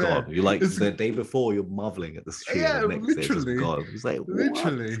 it's gone. You're like the day before, you're marveling at this tree, and the next day it's just gone. It's like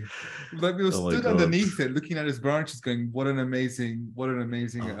literally, like we were stood underneath it, looking at its branches, going, "What an amazing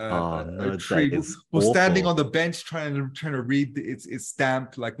tree!" We're standing on the bench trying to read its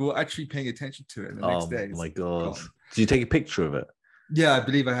stamp. Like we were actually paying attention to it. The next day, oh my god! Did you take a picture of it? Yeah, I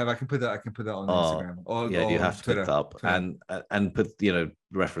believe I have. I can put that on Instagram. You have to Twitter, put that up and put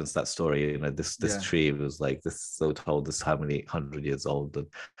reference that story. This tree was like this, so told this how many 100 years old, and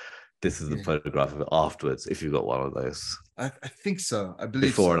this is the photograph of it afterwards. If you've got one of those, I think so. I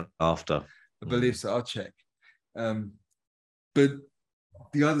believe before and after. I believe so. I'll check. But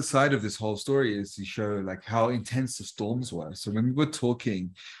the other side of this whole story is to show like how intense the storms were. So when we were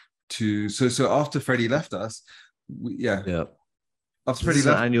talking to so after Freddie left us, After Freddie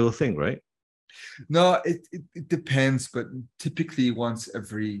left, an annual thing, right? No, it depends, but typically once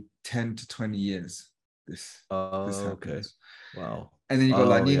every 10 to 20 years. This happens. Okay. Wow. And then you got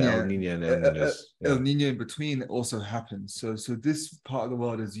La Nina. El Nino, and El Nino in between also happens. So this part of the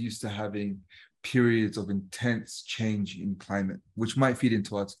world is used to having periods of intense change in climate, which might feed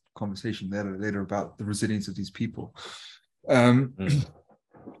into our conversation later about the resilience of these people. But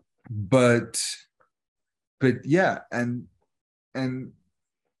yeah, and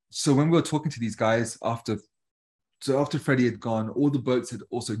so when we were talking to these guys after Freddie had gone, all the boats had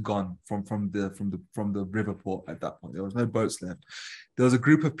also gone from the river port at that point. There was no boats left. There was a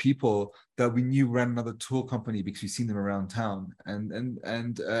group of people that we knew ran another tour company because we've seen them around town.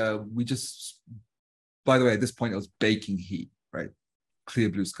 And we just, by the way, at this point it was baking heat, right? Clear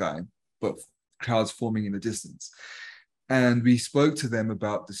blue sky, but clouds forming in the distance. And we spoke to them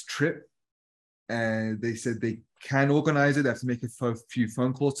about this trip, and they said they can organize it. They have to make a few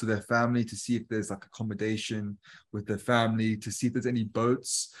phone calls to their family to see if there's like accommodation with their family, to see if there's any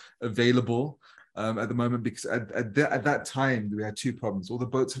boats available at the moment, because at that time we had two problems. All the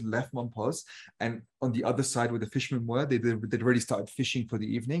boats had left Monpos, and on the other side where the fishermen were, they'd already started fishing for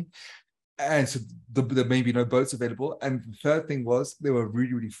the evening, and so there may be no boats available. And the third thing was they were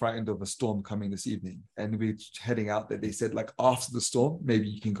really, really frightened of a storm coming this evening, and we were heading out there. They said like after the storm maybe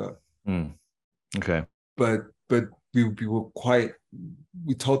you can go. Okay. But we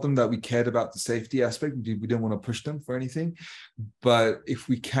told them that we cared about the safety aspect. We didn't want to push them for anything, but if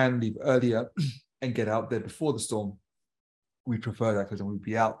we can leave earlier and get out there before the storm, we prefer that, because then we'd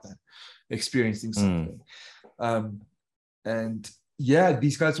be out there experiencing something. And yeah,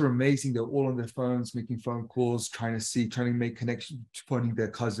 these guys are amazing. They're all on their phones, making phone calls, trying to make connections, phoning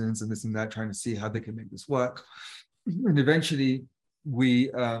their cousins and this and that, trying to see how they can make this work. And eventually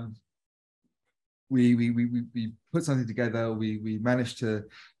we we put something together. We managed to.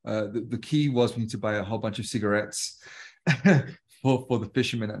 The key was we need to buy a whole bunch of cigarettes for the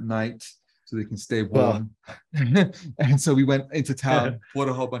fishermen at night so they can stay warm. And so we went into town, bought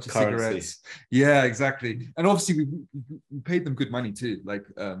a whole bunch of cigarettes. Yeah, exactly. And obviously we paid them good money too, like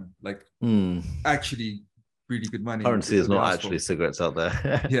actually really good money. Currency is not actually cigarettes out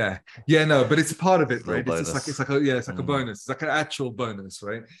there. yeah, no, but it's part of it, right? It's like a bonus. It's like an actual bonus,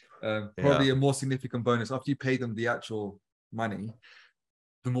 right? Probably a more significant bonus after you pay them the actual money.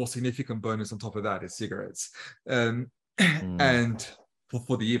 The more significant bonus on top of that is cigarettes, and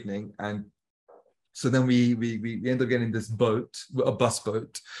for the evening. And so then we end up getting this boat, a bus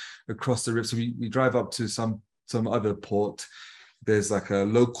boat, across the river. So we drive up to some other port. There's like a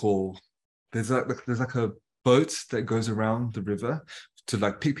local. There's like a boat that goes around the river to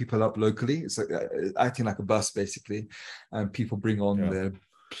like pick people up locally. It's like acting like a bus basically, and people bring on their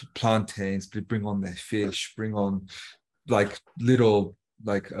plantains, bring on their fish, bring on like little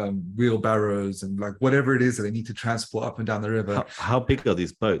wheelbarrows and like whatever it is that they need to transport up and down the river. How big are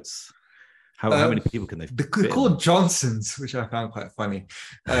these boats? How many people can they fit? They're called Johnsons, which I found quite funny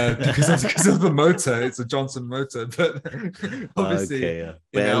because of the motor. It's a Johnson motor, but obviously,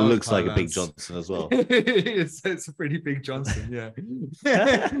 but it looks like a big Johnson as well. it's a pretty big Johnson, yeah.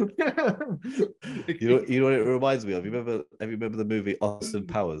 You know what it reminds me of? Have you remember the movie Austin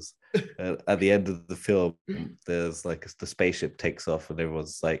Powers? At the end of the film, there's like the spaceship takes off, and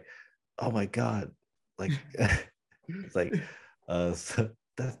everyone's like, "Oh my god!" Like it's like, so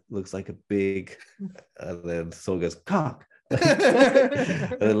that looks like a big, and then someone goes cock, and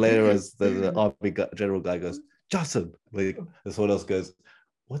then later as the army general guy goes Johnson, like, and someone else goes,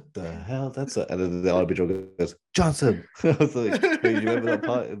 what the hell? That's and then the army general goes Johnson. I was like, hey, you remember that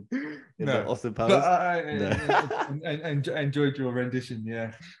part in the Austin Powers? I enjoyed your rendition.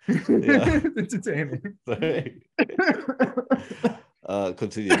 Yeah. Entertaining.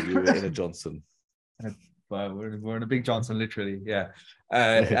 Continue. You were in a Johnson. But we're in a big Johnson, literally. Yeah.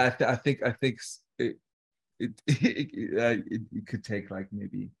 I think it could take like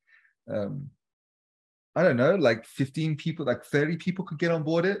maybe I don't know, like 15 people, like 30 people could get on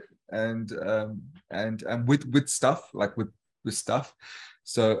board it, and with stuff, like with stuff.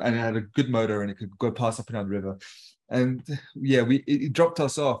 So, and it had a good motor and it could go past up and down the river. And yeah, it dropped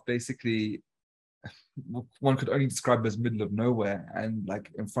us off basically. One could only describe it as middle of nowhere, and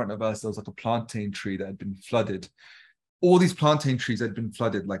like in front of us there was like a plantain tree that had been flooded. All these plantain trees had been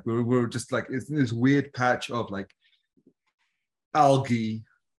flooded. Like we were just like it's this weird patch of like algae,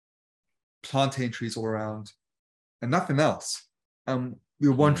 plantain trees all around, and nothing else. We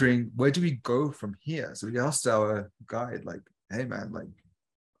were wondering, where do we go from here? So we asked our guide, like, hey man, like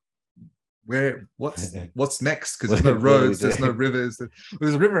what's next? Because there's no roads, there's no rivers.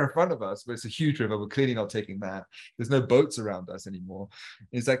 There's a river in front of us, but it's a huge river. We're clearly not taking that. There's no boats around us anymore.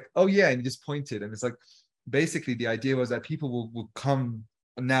 And it's like, oh yeah, and he just pointed, and it's like basically the idea was that people will come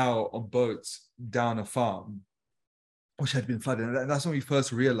now on boats down a farm which had been flooded. And that's when we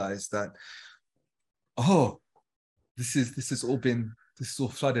first realized that, oh, this is all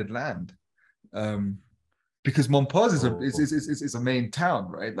flooded land. Because Monpos is a main town,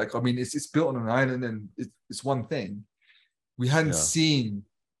 right? Like, I mean, it's built on an island and it's one thing. We hadn't seen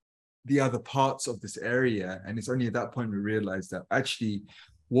the other parts of this area. And it's only at that point we realized that actually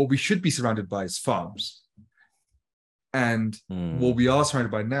what we should be surrounded by is farms. And what we are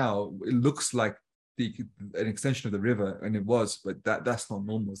surrounded by now, it looks like an extension of the river, and it was, but that's not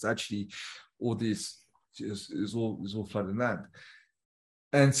normal. It's actually all this is all flooded land.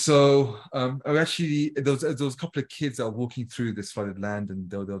 And so actually there was a couple of kids that were walking through this flooded land, and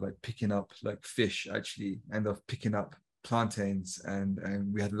they were like picking up like fish actually, and they're picking up plantains, and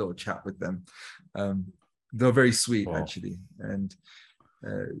we had a little chat with them. They were very sweet actually. And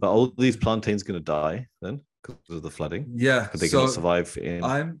but all these plantains going to die then because of the flooding? Yeah. Are they going to survive in?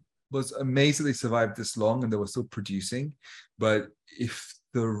 I was amazed that they survived this long and they were still producing. But if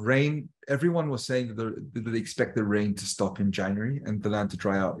the rain, everyone was saying that they expect the rain to stop in January and the land to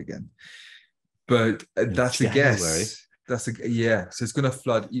dry out again. But that's a guess. So it's going to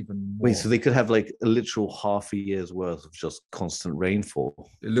flood even more. Wait, so they could have like a literal half a year's worth of just constant rainfall?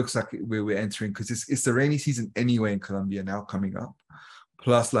 It looks like we're entering, because it's the rainy season anyway in Colombia now coming up.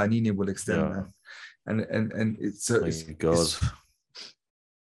 Plus La Niña will extend that. And it's so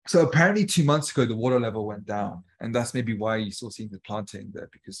so apparently 2 months ago the water level went down, and that's maybe why you still seeing the planting there,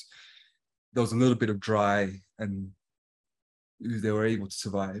 because there was a little bit of dry and they were able to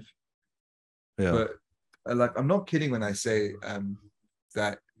survive. But like, I'm not kidding when I say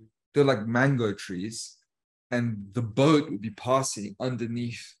that they're like mango trees, and the boat would be passing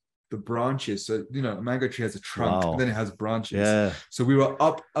underneath the branches. So, you know, a mango tree has a trunk, and then it has branches. Yeah. So we were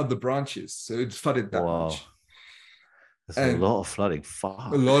up the branches, so it flooded that much. There's a lot of flooding.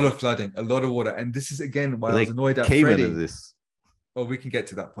 Fuck. A lot of flooding, a lot of water. And this is again why I was annoyed at came Freddie. into this. Well, we can get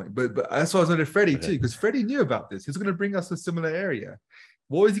to that point. But that's why I was annoyed at Freddie too, because Freddie knew about this. He was going to bring us to a similar area.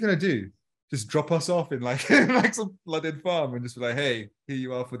 What was he going to do? Just drop us off in like, like some flooded farm and just be like, hey, here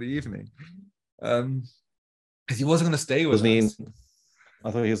you are for the evening. Because he wasn't going to stay with us.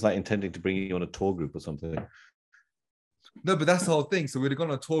 I thought he was like intending to bring you on a tour group or something. No, but that's the whole thing. So we'd have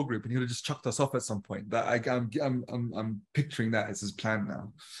gone on a tour group and he would have just chucked us off at some point. I'm picturing that as his plan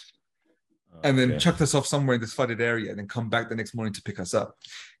now. And then chucked us off somewhere in this flooded area and then come back the next morning to pick us up.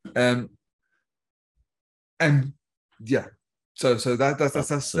 And yeah, so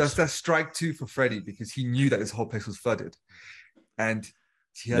that's strike 2 for Freddie, because he knew that this whole place was flooded. And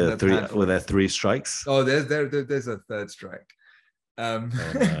he had were there 3 strikes? Oh, there's a third strike. No.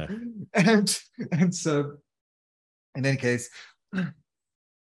 and so in any case,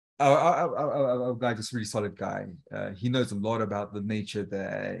 our guy, just a really solid guy. He knows a lot about the nature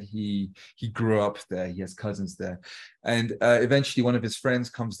there. He grew up there. He has cousins there, and eventually one of his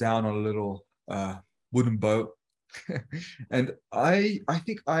friends comes down on a little wooden boat. And I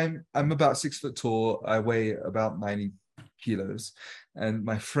think I'm about 6 foot tall. I weigh about 90 kilos, and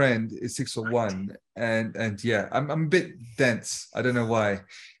my friend is 6'1", and yeah, I'm a bit dense. I don't know why.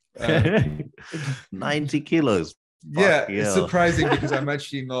 90 kilos. Yeah, it's surprising because I'm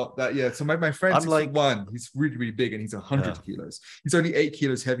actually not that. Yeah, so my friend's 6'1". He's really, really big, and he's 100 kilos. He's only 8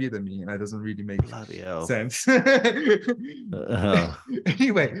 kilos heavier than me, and that doesn't really make sense.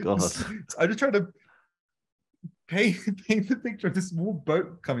 Anyway, so I'm just trying to paint the picture of this small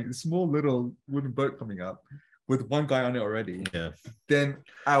boat coming, this small little wooden boat coming up with one guy on it already. Yeah. Then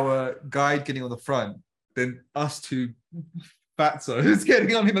our guide getting on the front. Then us two fatzos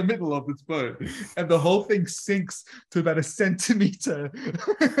getting on in the middle of this boat, and the whole thing sinks to about a centimeter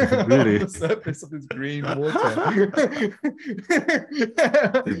really? on the surface of this green water.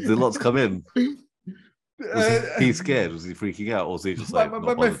 Did the lots come in? Was he scared? Was he freaking out? Or was he just like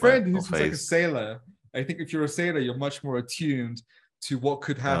my friend, who's like a sailor? I think if you're a sailor, you're much more attuned to what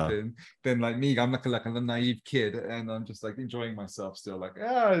could happen than like me. I'm like a naive kid, and I'm just like enjoying myself still. Like,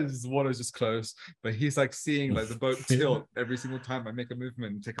 this water's just close. But he's like seeing like the boat tilt every single time I make a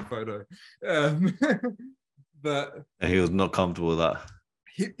movement and take a photo. But he was not comfortable with that.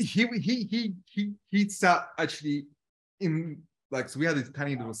 He sat actually in like, so we had these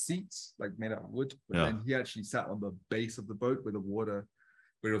tiny little seats like made out of wood, but then he actually sat on the base of the boat where the water,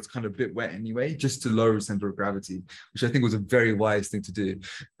 where it was kind of a bit wet anyway, just to lower the center of gravity, which I think was a very wise thing to do.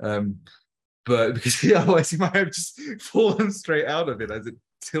 But because otherwise he might have just fallen straight out of it as it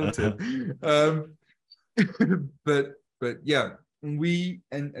tilted. But yeah, we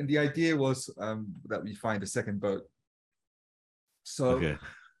and the idea was that we find a second boat. So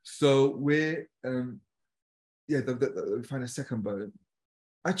we're we find a second boat.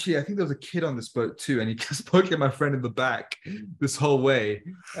 Actually, I think there was a kid on this boat too, and he just poking my friend in the back this whole way.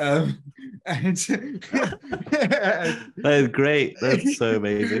 And that is great. That's so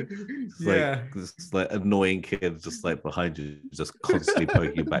amazing. It's like this like annoying kid just like behind you, just constantly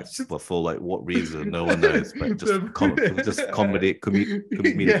poking you back for like what reason, no one knows, but just comedic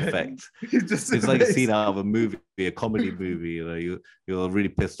effect. It's like a scene out of a movie, a comedy movie. You know, you're really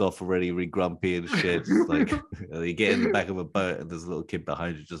pissed off already, really grumpy and shit. Just like you get in the back of a boat and there's a little kid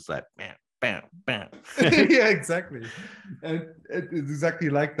behind you, just like bam, bam, bam. Yeah, exactly. And it's exactly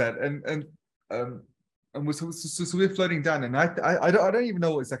like that. And so we're floating down, and I don't even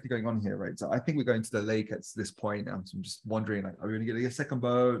know what's exactly going on here, right? So I think we're going to the lake at this point. So I'm just wondering, like, are we going to get a second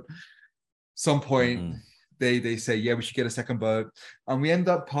boat? Some point they say, yeah, we should get a second boat, and we end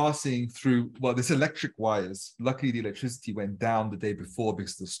up passing through this electric wires. Luckily, the electricity went down the day before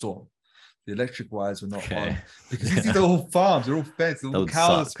because of the storm. The electric wires were not on because these are all farms. They're all feds. The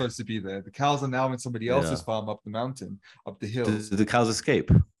cows are supposed to be there. The cows are now in somebody else's farm up the mountain, up the hills. Did the cows escape?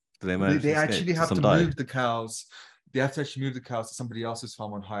 They actually have to move the cows. They have to actually move the cows to somebody else's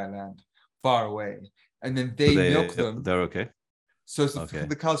farm on higher land, far away, and then they milk them. They're okay. So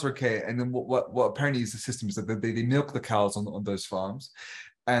the cows are okay, and then what apparently is the system is that they milk the cows on those farms,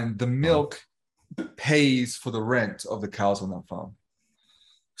 and the milk pays for the rent of the cows on that farm.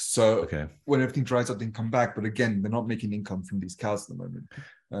 So when everything dries up, they can come back. But again, they're not making income from these cows at the moment,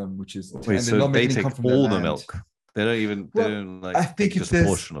 which is so they take all the milk. They don't even. They don't like. I think just a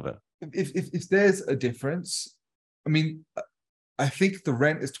portion of it. If there's a difference, I mean, I think the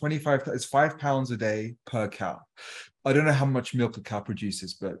rent is £5 a day per cow. I don't know how much milk a cow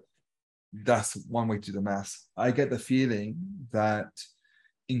produces, but that's one way to do the maths. I get the feeling that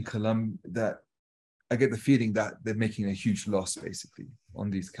in Colombia, they're making a huge loss basically on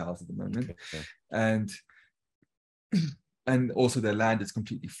these cows at the moment, Okay. and also their land is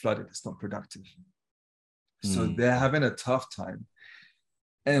completely flooded. It's not productive, so they're having a tough time.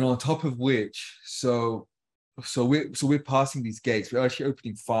 And on top of which, so we're passing these gates. We're actually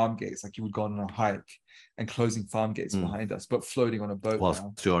opening farm gates, like you would go on a hike, and closing farm gates behind us, but floating on a boat Whilst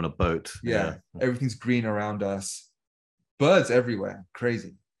now. you're on a boat. Yeah, everything's green around us. Birds everywhere,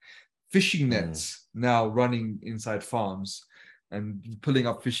 crazy. Fishing nets now running inside farms and pulling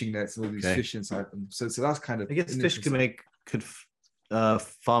up fishing nets and all these fish inside them. So that's kind of. I guess fish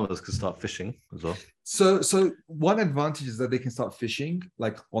farmers could start fishing as well. So one advantage is that they can start fishing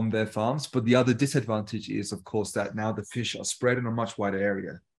like on their farms, but the other disadvantage is, of course, that now the fish are spread in a much wider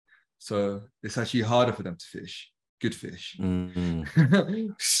area. So it's actually harder for them to fish, good fish.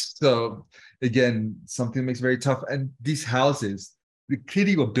 So again, something that makes it very tough. And these houses, they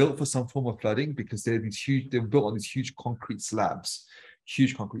clearly were built for some form of flooding because they were built on these huge concrete slabs.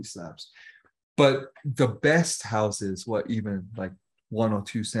 But the best houses were even like 1 or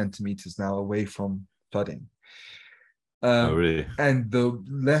 2 centimeters now away from flooding. Oh, really? And the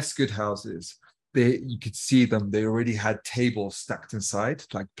less good houses, you could see them. They already had tables stacked inside,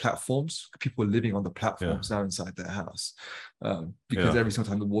 like platforms. People were living on the platforms now inside their house, because every single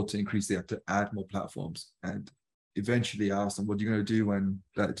time the water increased, they had to add more platforms. And eventually, I asked them, "What are you going to do when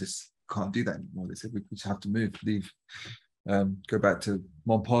that just can't do that anymore?" They said, "We just have to leave, go back to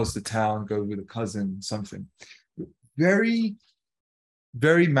Monpos, the town, go with a cousin, something." Very,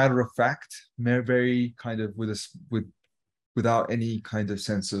 very matter of fact, very kind of without any kind of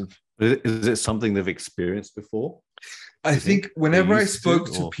sense of. Is it something they've experienced before? I think whenever I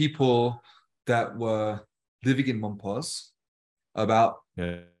spoke to people that were living in Monpos about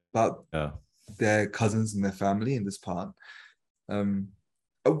their cousins and their family in this part,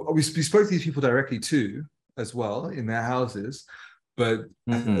 we spoke to these people directly too, as well, in their houses, but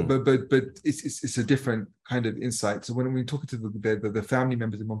it's a different kind of insight. So when we talk to the family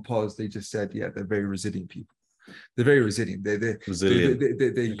members in Monpos, they just said, yeah, they're very resilient people. They're very resilient. They're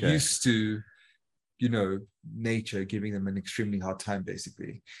used to, nature giving them an extremely hard time,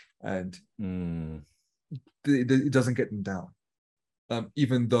 basically, and it doesn't get them down.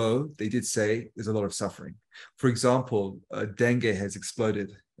 Even though they did say there's a lot of suffering. For example, dengue has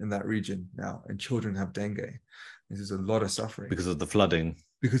exploded in that region now, and children have dengue. There's a lot of suffering because of the flooding.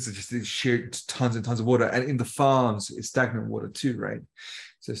 Because of just the sheer tons and tons of water, and in the farms, it's stagnant water too, right?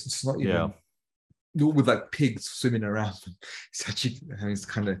 So it's not even. With like pigs swimming around. It's actually, it's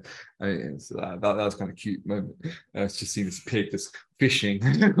kind of, that was kind of cute moment. It's just seeing this pig just fishing,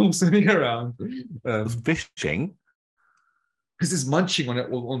 swimming around. Fishing? Because it's munching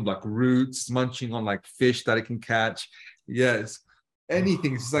on like roots, munching on like fish that it can catch. Yes.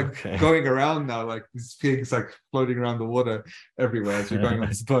 Anything. It's like going around now, like this pig's like floating around the water everywhere as we're going on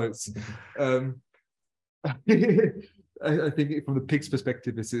these boats. I think from the pig's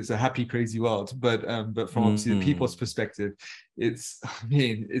perspective, it's a happy, crazy world. But from obviously the people's perspective, it's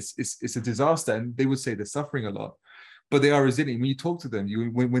a disaster. And they would say they're suffering a lot, but they are resilient. When you talk to them,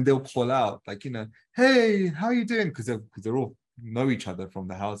 when they'll call out, like, hey, how are you doing? Because they're all know each other from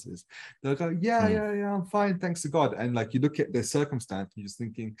the houses. They'll go, yeah, I'm fine, thanks to God. And like you look at their circumstance, you're just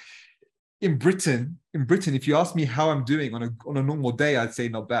thinking, in Britain, if you ask me how I'm doing on a normal day, I'd say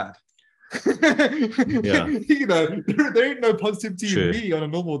not bad. There ain't no positivity in me on a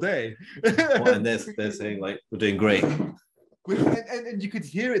normal day. And they're saying like, we're doing great. And you could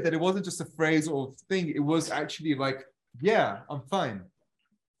hear it, that it wasn't just a phrase or thing. It was actually like, yeah, I'm fine.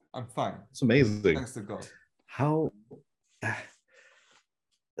 It's amazing. Thanks to God. How?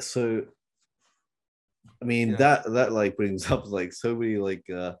 So, I mean, that like brings up like so many like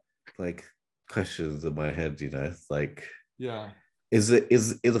questions in my head. It's like, is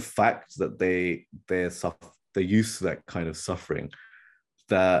a fact that they're used to that kind of suffering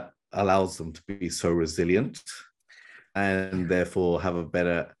that allows them to be so resilient and therefore have a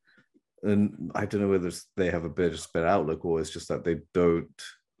better, and I don't know whether they have a better outlook, or it's just that they don't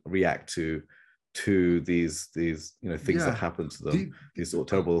react to these things that happen to them, these sort of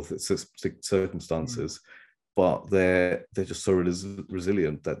terrible circumstances, but they're just so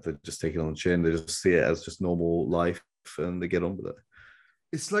resilient that they're just taking on the chin. They just see it as just normal life, and they get on with it.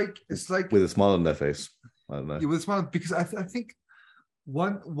 It's like with a smile on their face. I don't know. Yeah, with a smile, because I think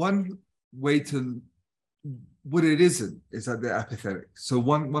one way to what it isn't is that they're apathetic. So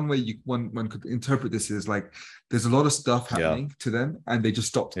one way one could interpret this is like there's a lot of stuff happening to them, and they just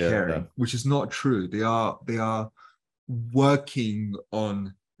stopped caring, which is not true. They are working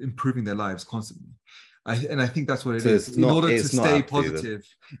on improving their lives constantly. And I think that's what it So is. it's In not- order to it's not stay apathy, then.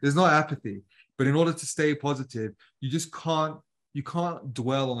 positive, there's not apathy, but in order to stay positive, you can't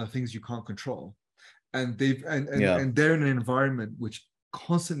dwell on the things you can't control. And they're in an environment which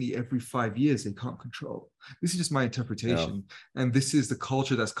constantly every 5 years they can't control. This is just my interpretation. And this is the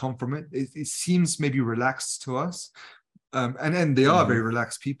culture that's come from it. It seems maybe relaxed to us. And they are very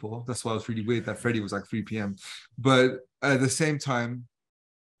relaxed people. That's why it was really weird that Freddie was like 3 p.m. But at the same time,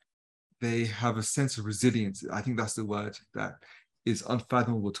 they have a sense of resilience. I think that's the word that is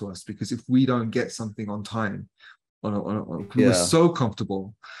unfathomable to us, because if we don't get something on time, we're so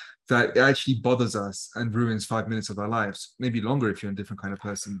comfortable that it actually bothers us and ruins 5 minutes of our lives, maybe longer if you're a different kind of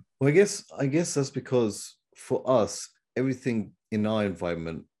person. Well, I guess that's because for us, everything in our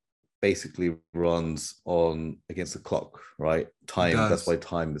environment basically runs on against the clock, right? Time. That's why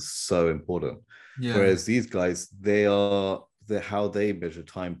time is so important. Yeah. Whereas these guys, how they measure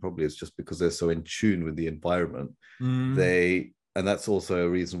time probably is just because they're so in tune with the environment. And that's also a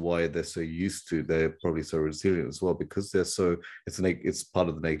reason why they're so used to, they're probably so resilient as well, because they're so, it's part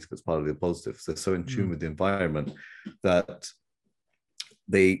of the negative, it's part of the positive. They're so in tune with the environment that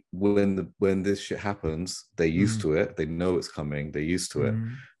when this shit happens, they're used to it. They know it's coming. They're used to it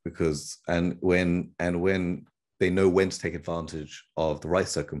when they know when to take advantage of the right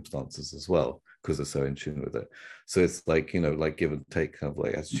circumstances as well, because they're so in tune with it. So it's like, like give and take kind of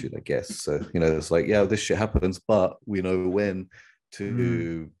like attitude, I guess. So, it's like, yeah, this shit happens, but we know when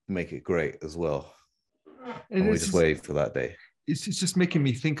to make it great as well. And we just wait for that day. It's just making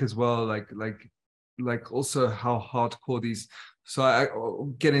me think as well, like also how hardcore these. So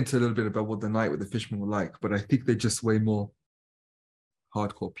I'll get into a little bit about what the night with the fishermen were like, but I think they're just way more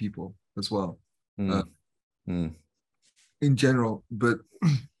hardcore people as well. In general. But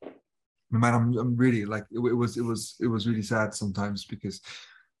man, I'm really like, it was really sad sometimes, because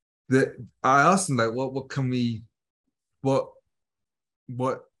I asked them like, what can be,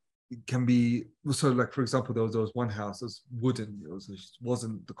 so like, for example, there was one house that was wooden. It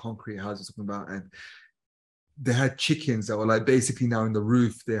wasn't the concrete house I was talking about, and they had chickens that were like basically now in the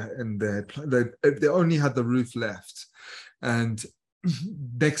roof there, and they only had the roof left, and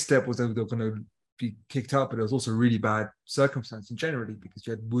next step was that they were going to be kicked out. But it was also really bad circumstance generally, because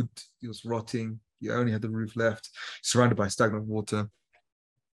you had wood, it was rotting, you only had the roof left, surrounded by stagnant water.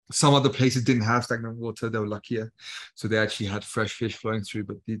 Some other places didn't have stagnant water, they were luckier, so they actually had fresh fish flowing through,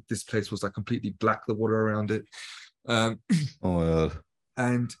 but this place was like completely black, the water around it. Oh my god.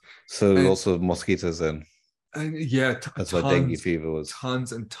 And lots of mosquitoes then. And that's why dengue fever was.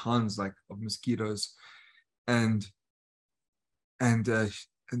 Tons and tons like of mosquitoes, and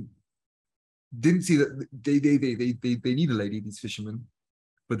didn't see that they need a lady, these fishermen,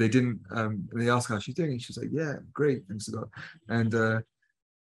 but they didn't. They asked her how she's doing, and she was like, "Yeah, great, thanks to God."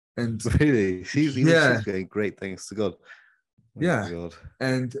 And really, she's going great, thanks to God. God.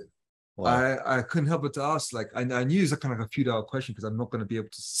 And wow. I couldn't help but to ask, like, I knew it's kind of like a $few question, because I'm not going to be able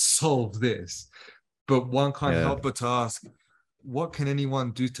to solve this. But one can't help but to ask, what can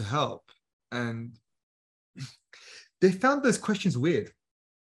anyone do to help? And they found those questions weird.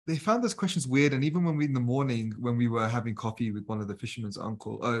 And even when in the morning, when we were having coffee with one of the fishermen's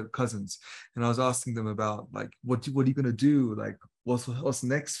cousins, and I was asking them about, like, what are you going to do? Like, what's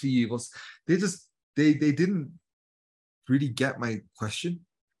next for you? They didn't really get my question.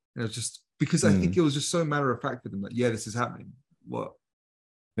 And it was just because I think it was just so matter of fact for them that, this is happening. What?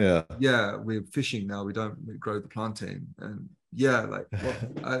 Yeah, we're fishing now. We grow the plantain, and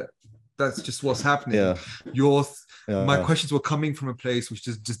that's just what's happening. My questions were coming from a place which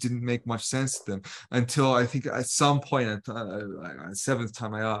just didn't make much sense to them, until I think at some point, at the seventh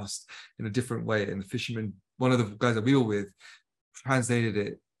time I asked in a different way, and the fisherman, one of the guys that we were with, translated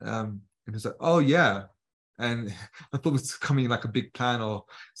it, and he was like, "Oh yeah," and I thought it was coming like a big plan, or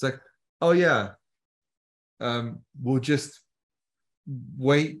it's like, "Oh yeah, we'll just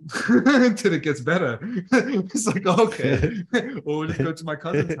wait until it gets better." It's like, okay, or we'll just go to my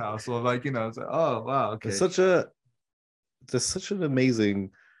cousin's house, or like, it's like, oh wow, okay. There's such an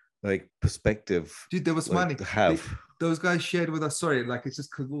amazing like perspective, dude. They were smiling to have. Those guys shared with us, sorry, like, it's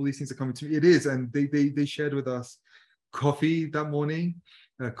just because all these things are coming to me. It is, and they shared with us coffee that morning,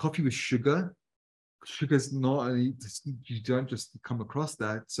 coffee with sugar. Sugar's not, you don't just come across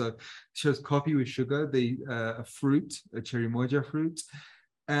that. So she has coffee with sugar, a fruit, a cherry moja fruit,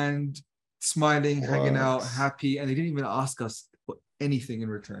 and smiling, hanging out, happy, and they didn't even ask us for anything in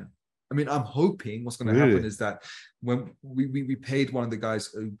return. I mean, I'm hoping what's going to happen is that when we paid one of the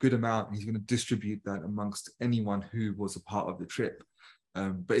guys a good amount, and he's going to distribute that amongst anyone who was a part of the trip.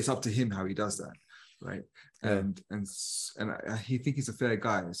 But it's up to him how he does that. right? Yeah. He think he's a fair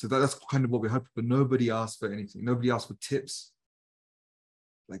guy. So that's kind of what we hope. But nobody asked for anything. Nobody asked for tips.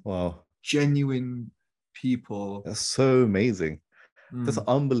 Like Wow, genuine people. that's so amazing. That's Mm,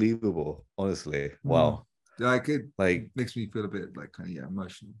 unbelievable, honestly. mm. Wow. Like it Like, makes me feel a bit like kind of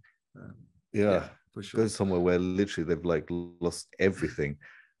emotional. yeah, For sure. go somewhere where literally they've like lost everything,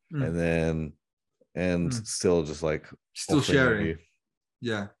 Mm, and mm. still just like Still offering sharing. you.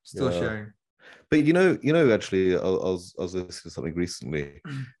 Yeah, still Yeah. sharing. But actually, I was listening to something recently.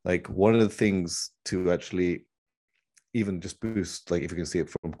 Like, one of the things to actually even just boost, like, if you can see it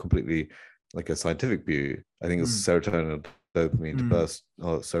from completely like a scientific view, I think it's Mm, serotonin and dopamine to mm, burst,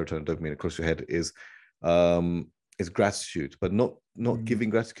 or serotonin and dopamine across your head is gratitude, but not mm, giving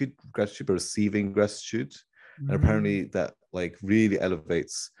gratitude, but receiving gratitude. And mm, apparently that like really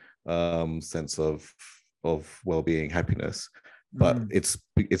elevates sense of well-being, happiness. But mm,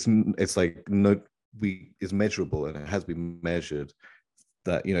 it's like no we is measurable, and it has been measured.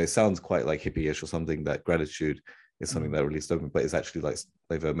 That, it sounds quite like hippie-ish or something, that gratitude is something mm, that released dopamine, but it's actually like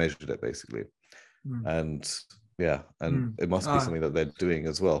they've measured it basically. mm, And yeah, and mm. it must be something that they're doing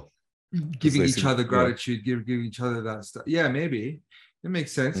as well, because Giving they each seem, other gratitude, giving each other that stuff. Yeah, maybe it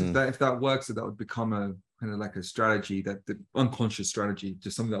makes sense mm, if that works. That would become a kind of like a strategy, that the unconscious strategy,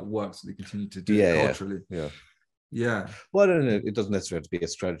 just something that works. So they continue to do it yeah, culturally. yeah. Yeah, Well, I don't know. It doesn't necessarily have to be a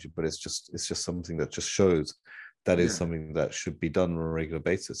strategy, but it's just something that just shows that is yeah. something that should be done on a regular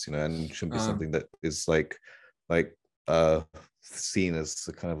basis, and shouldn't be Um, something that is like uh seen as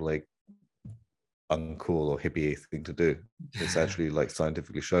a kind of like uncool or hippie thing to do. It's actually like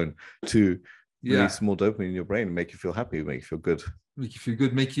scientifically shown to yeah. release more dopamine in your brain and make you feel happy, make you feel good. Make you feel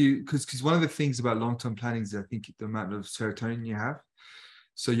good, make you because one of the things about long-term planning is I think the amount of serotonin you have.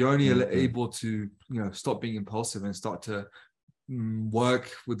 So you're only Mm-hmm. able to stop being impulsive and start to work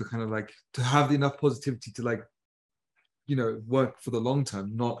with the kind of like to have enough positivity to like work for the long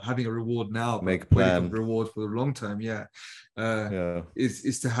term, not having a reward now but Make a waiting for plan. the reward for the long term. Yeah,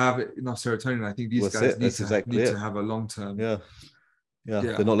 Is to have enough serotonin. I think these well, that's guys it. That's exactly need to it. have a long term. Yeah, yeah.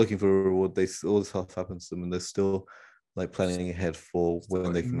 Yeah, They're not looking for a reward. All this stuff happens to them, and they're still like planning ahead for when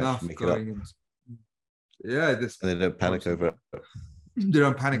got they can actually enough make it up, going and yeah, this and they don't panic over it. they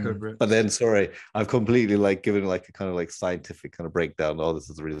don't panic over it. But then, sorry, I've completely like given like a kind of like scientific kind of breakdown. Oh, this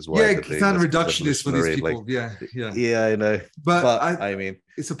is the reason why Yeah, they're it's doing not this, because reductionist for these evolutionary. Like, people. Yeah, yeah. yeah, I know, But but I mean,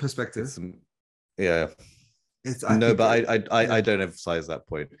 it's a perspective. it's yeah. I No, think but yeah. I don't emphasize that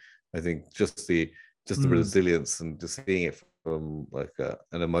point. I think just the resilience and just seeing it from like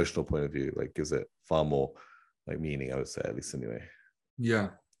an emotional point of view like gives it far more like meaning, I would say, at least anyway. Yeah,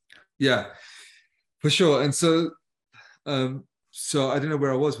 for sure. And so I don't know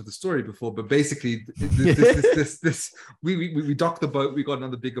where I was with the story before, but basically this we docked the boat. We got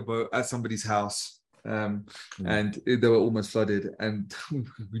another bigger boat at somebody's house, and they were almost flooded, and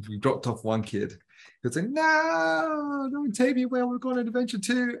we dropped off one kid. He was like, "No, don't take me where we're going on adventure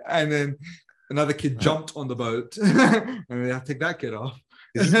too." And then another kid jumped on the boat, and they had to take that kid off.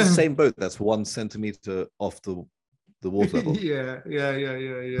 Is this the same boat that's 1 centimeter off the water level? Yeah.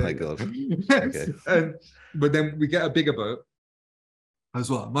 My God. Okay. But then we get a bigger boat as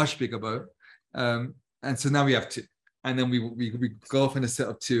well, a much bigger boat. And so now we have two. And then we go off in a set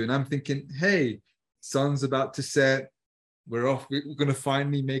of two. And I'm thinking, hey, sun's about to set. We're off. We're going to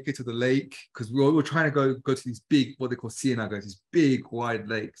finally make it to the lake, because we're trying to go to these big, what they call cienagas, these big, wide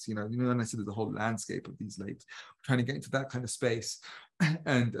lakes. And I said there's a whole landscape of these lakes. We're trying to get into that kind of space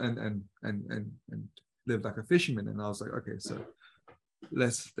and live like a fisherman. And I was like, okay, so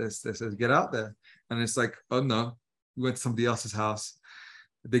let's get out there. And it's like, oh no, we went to somebody else's house.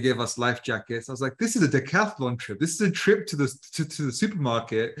 They gave us life jackets. I was like, this is a decathlon trip. This is a trip to the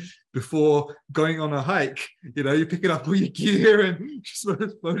supermarket before going on a hike. You're picking up all your gear and just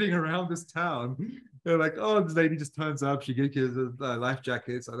floating around this town. They're like, oh, this lady just turns up. She gives you the life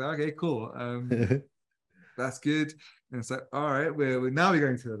jackets. I'm like, okay, cool. That's good. And it's like, all right, we're now we're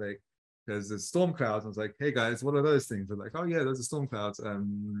going to the lake. There's storm clouds. I was like, hey guys, what are those things? They're like, oh yeah, those are storm clouds.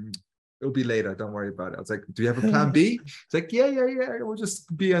 It'll be later, don't worry about it. I was like, do you have a plan B? It's like, yeah. We'll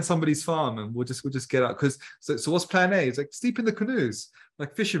just be on somebody's farm and we'll just get out. Because so what's plan A? It's like sleep in the canoes,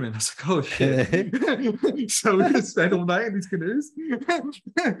 like fishermen. I was like, oh shit. So we're gonna spend all night in these canoes.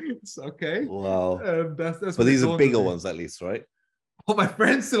 It's okay. Wow. That's but these are bigger ones at least, right? Oh, my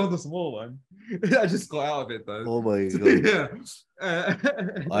friend's still on the small one. I just got out of it though. Oh my God. Yeah.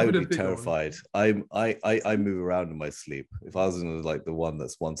 I would be terrified. I move around in my sleep. If I was in like the one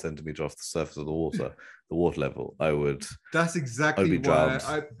that's 1 centimeter off the surface of the water level, I would. That's exactly why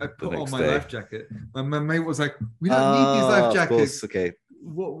I put on my day. life jacket. My mate was like, "We don't need these life jackets." Of course, okay.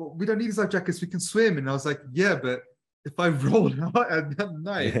 we don't need these life jackets. We can swim. And I was like, yeah, but if I roll out at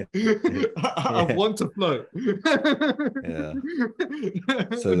night, I want to float. Yeah.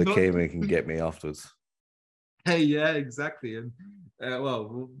 So the caiman can get me afterwards. Hey, yeah, exactly. And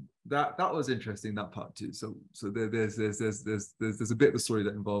well, that was interesting, that part too. So there's a bit of a story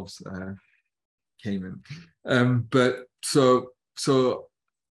that involves caiman. But so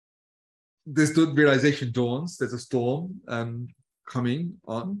this realization dawns. There's a storm coming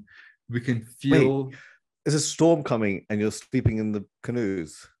on. We can feel. Wait, there's a storm coming, and you're sleeping in the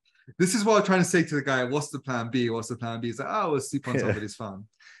canoes. This is what I'm trying to say to the guy. What's the plan B? What's the plan B? He's like, oh, we'll sleep on somebody's farm.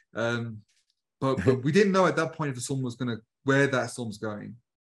 But we didn't know at that point if the storm was where that storm's going.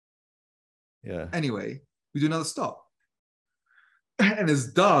 Yeah. Anyway, we do another stop. And it's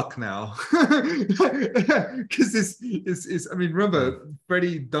dark now. Because I mean, remember,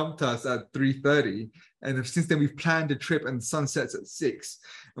 Freddie dumped us at 3:30. And since then we've planned a trip and the sun sets at 6.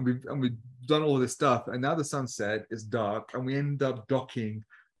 And we've done all this stuff. And now the sunset is dark and we end up docking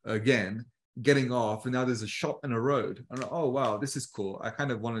again, getting off, and now there's a shop and a road. I'm like, oh wow, this is cool. I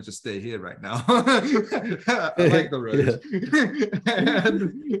kind of want to just stay here right now. I like the road.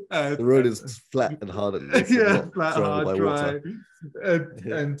 The road is flat and hard. Flat, hard, dry.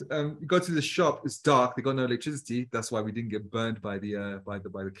 And we go to the shop. It's dark. They got no electricity. That's why we didn't get burned by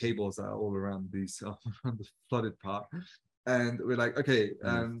the cables that are all around the flooded part. And we're like, okay,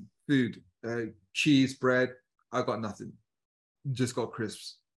 food, cheese, bread. I got nothing. Just got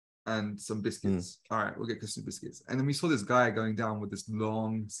crisps and some biscuits. All right, we'll get crisps and biscuits. And then we saw this guy going down with this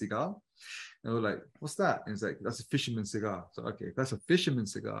long cigar. And we're like, what's that? And he's like, that's a fisherman's cigar. So, okay, if that's a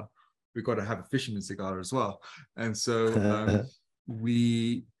fisherman's cigar, we've got to have a fisherman's cigar as well. And so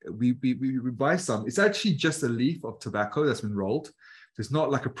we buy some. It's actually just a leaf of tobacco that's been rolled. So it's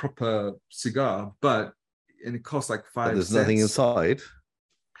not like a proper cigar, and it costs like 5 there's cents. Nothing inside.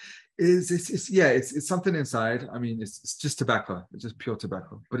 It's something inside. I mean, it's just tobacco. It's just pure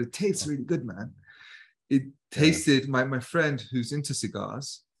tobacco, but it tastes really good, man. It tasted. My friend who's into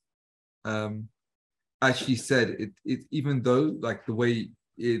cigars, actually said it even though like the way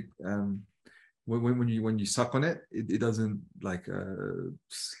it when you suck on it, it doesn't like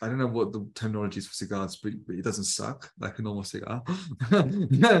I don't know what the terminology is for cigars, but it doesn't suck like a normal cigar.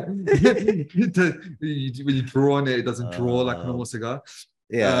 When you draw on it, it doesn't draw like a normal cigar.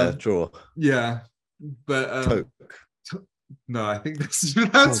 Draw. Yeah, but no, I think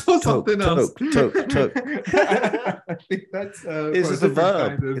that's for something else. Toke. I think that's it's just a verb.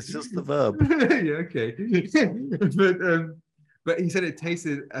 Kind of... It's just a verb. Yeah, okay. But he said it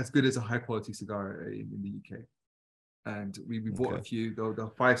tasted as good as a high quality cigar in the UK, and we bought a few. They're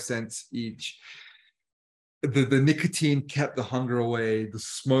 5 cents each. The nicotine kept the hunger away. The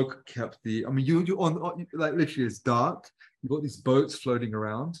smoke kept the. I mean, you on like literally it's dark. You've got these boats floating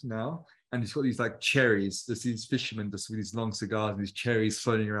around now, and you've got these like cherries. There's these fishermen just with these long cigars and these cherries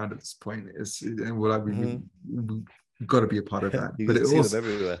floating around at this point. And we're like, we've got to be a part of that. You but can see them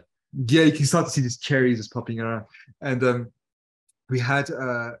everywhere. Yeah, you can start to see these cherries just popping around. And we had,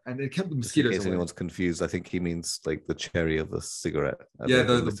 and it kept the mosquitoes. In case anyone's confused, I think he means like the cherry of the cigarette. Yeah,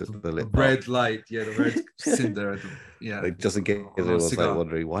 the red light. Yeah, the red cinder. Yeah. Like, just in case anyone's like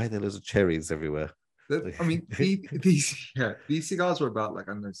wondering why there are cherries everywhere. I mean, these cigars were about like,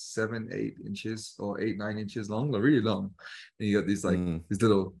 I don't know, 7-8 inches or 8-9 inches long. They're really long. And you got these like these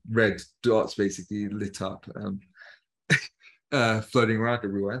little red dots basically lit up, floating around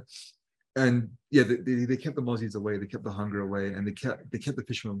everywhere. And yeah, they kept the mozzies away, they kept the hunger away, and they kept the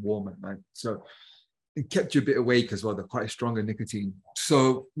fishermen warm at night. So it kept you a bit awake as well. They're quite strong in nicotine.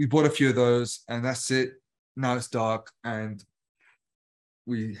 So we bought a few of those, and that's it. Now it's dark, and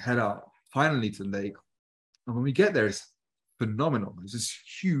we head out finally to the lake. And when we get there, it's phenomenal. It's this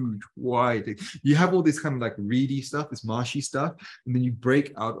huge, wide. You have all this kind of like reedy stuff, this marshy stuff, and then you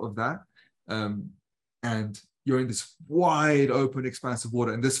break out of that, and you're in this wide open expanse of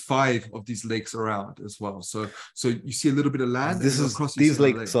water, and there's 5 of these lakes around as well. So you see a little bit of land. These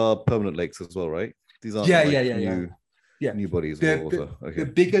lakes are permanent lakes as well, right? These are new bodies of water. Okay. They're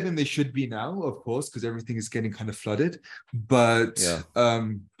bigger than they should be now, of course, because everything is getting kind of flooded. But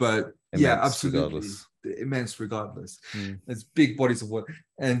absolutely immense regardless. There's big bodies of water,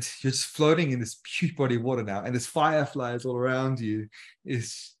 and you're just floating in this huge body of water now, and there's fireflies all around you.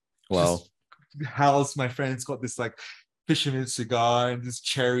 It's Hal's, my friend's got this like fisherman's cigar and there's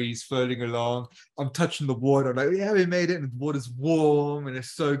cherries floating along. I'm touching the water, I'm like, yeah, we made it, and the water's warm and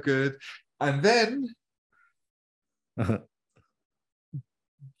it's so good. And then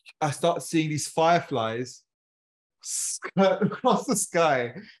I start seeing these fireflies skirt across the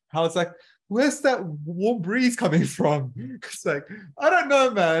sky. I was like, where's that warm breeze coming from? It's like, I don't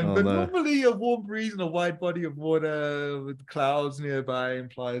know, man. Oh, But no. normally a warm breeze and a wide body of water with clouds nearby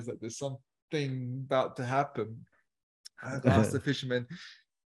implies that there's something about to happen. I asked the fisherman,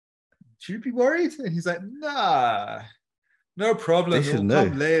 should you be worried? And he's like, nah, no problem. They should It'll know.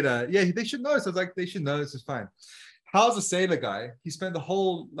 come later. Yeah, they should know. So I was like, they should know. This is fine. How's a sailor guy? He spent the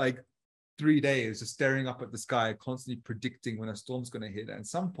whole 3 days just staring up at the sky, constantly predicting when a storm's going to hit. And at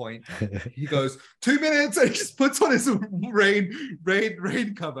some point, he goes, 2 minutes, and he just puts on his rain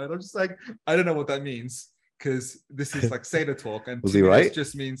cover. And I'm just like, I don't know what that means, because this is like sailor talk. And Was 2 he minutes right?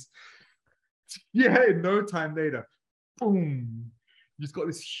 just means, yeah, in no time later, boom. You just got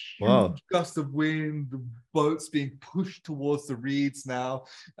this huge gust of wind, the boats being pushed towards the reeds now.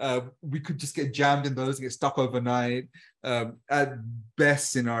 We could just get jammed in those and get stuck overnight. At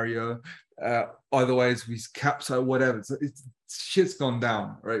best scenario, otherwise we capsize, whatever. So shit's gone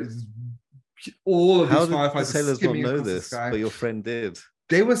down, right? All of How these did the firefighters sailors not know this, sky. but your friend did?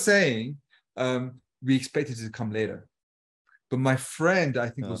 They were saying we expected it to come later. But my friend, I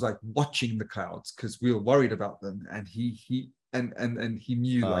think, was watching the clouds because we were worried about them, and he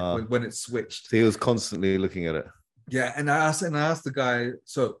knew when it switched. So he was constantly looking at it. Yeah, and I asked the guy,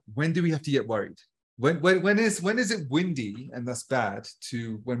 so when do we have to get worried? When is it windy and that's bad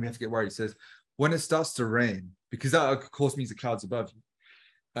to when we have to get worried? He says, when it starts to rain, because that of course means the clouds above you.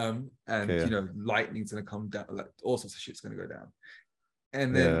 Lightning's gonna come down, like all sorts of shit's gonna go down.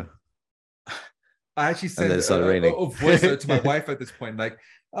 And then I actually sent a voice note to my wife at this point, like,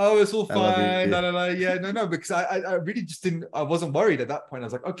 oh, it's all fine, no, because I really just I wasn't worried at that point. I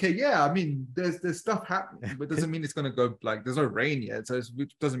was like, okay, yeah, I mean, there's stuff happening, but it doesn't mean it's gonna go, there's no rain yet, so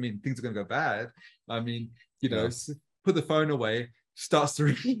which doesn't mean things are gonna go bad. I mean, put the phone away, starts to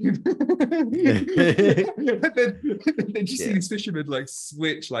rain. and then you see these fishermen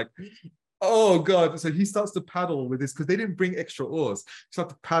switch, oh God. So he starts to paddle with this, because they didn't bring extra oars. Start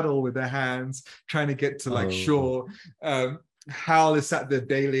to paddle with their hands, trying to get to shore. Hal is sat there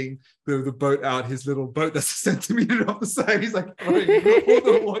bailing the boat out, his little boat that's a centimeter off the side. He's like throwing all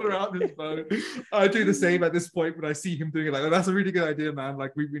the water out of his boat. I do the same at this point when I see him doing it. Oh, that's a really good idea, man.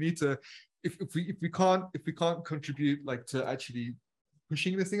 We need to, if we can't contribute to actually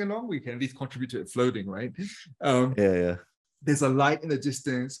pushing this thing along, we can at least contribute to it floating, right? There's a light in the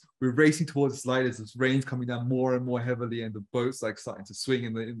distance. We're racing towards this light as this rain's coming down more and more heavily, and the boat's starting to swing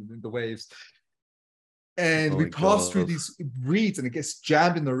in the waves. And we pass through these reeds, and it gets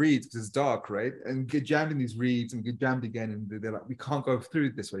jammed in the reeds because it's dark, right? And get jammed in these reeds, and we get jammed again, and they're like, we can't go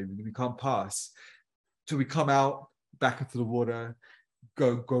through this way, we can't pass. So we come out back into the water,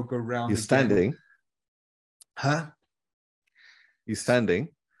 go around. You're standing? Huh? You're standing?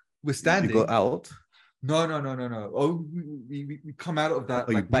 We're standing. You got out? No. Oh, we come out of that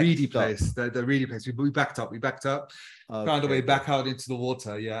reedy place, the reedy place. We backed up. Found a way back out into the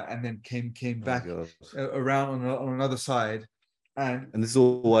water, and then came back around on another side. And this is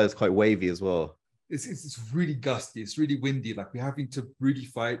all why it's quite wavy as well. It's really gusty. It's really windy. We're having to really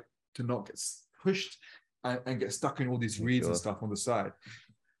fight to not get pushed and get stuck in all these reeds and stuff on the side.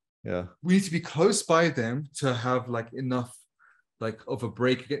 Yeah, we need to be close by them to have enough of a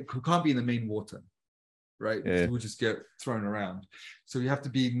break. We can't be in the main water, right? Yeah. We'll just get thrown around. So we have to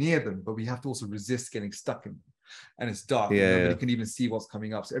be near them, but we have to also resist getting stuck in them. And it's dark. Nobody can even see what's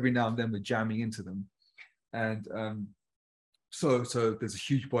coming up. So every now and then we're jamming into them. And so there's a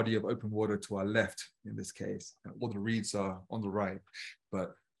huge body of open water to our left in this case. All the reeds are on the right,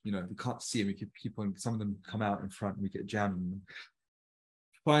 but we can't see them. We keep on. Some of them come out in front, and we get jammed in them.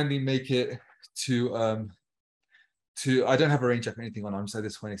 Finally, make it to. I don't have a rain jacket or anything on. I'm so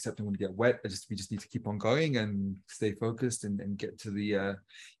this point, except I'm going to get wet. We just need to keep on going and stay focused and get to the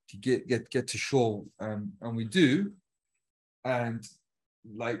get to shore. And we do. And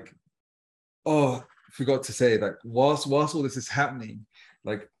forgot to say that whilst all this is happening,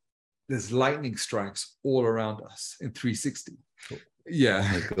 there's lightning strikes all around us in 360. Yeah.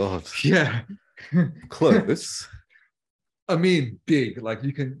 Oh my God. Yeah. Close. I mean, big.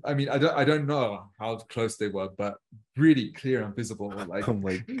 You can. I mean, I don't know how close they were, but really clear and visible. Oh my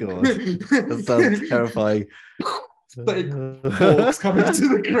God, that sounds terrifying. Forks coming to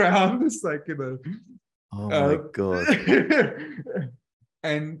the ground. It's Oh my God.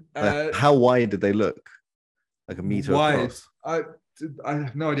 And how wide did they look? A meter across? I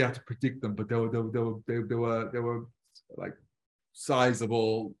have no idea how to predict them, but they were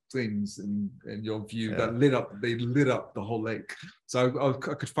sizable things in your view that lit up the whole lake. So I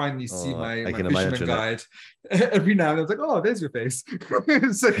could finally see my fisherman guide every now and then. I was like, oh, there's your face.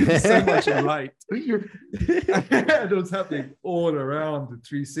 so much light. And it was happening all around the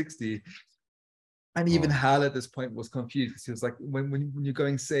 360. And even Hal at this point was confused because he was like, when you're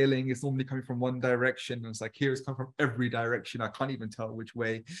going sailing, it's normally coming from one direction. And it's like, here it's come from every direction. I can't even tell which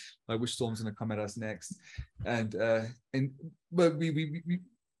way, like which storm's going to come at us next. But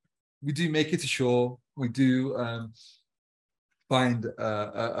we do make it to shore. We do find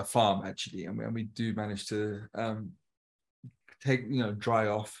a farm actually, and we do manage to dry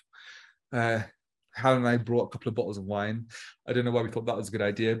off. Hal and I brought a couple of bottles of wine. I don't know why we thought that was a good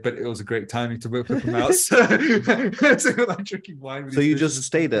idea, but it was a great timing to whip them out. So we're like drinking wine. With so you just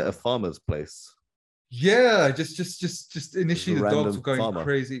stayed at a farmer's place? Yeah, just initially the dogs were going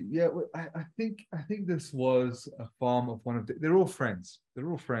crazy. Yeah, I think this was a farm of one of they're all friends.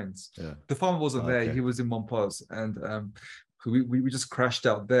 Yeah. The farmer wasn't there. He was in Monpos, and we just crashed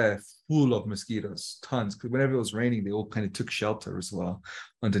out there full of mosquitoes, tons. Because whenever it was raining, they all kind of took shelter as well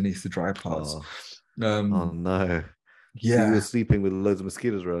underneath the dry parts. Oh no! Yeah, so you were sleeping with loads of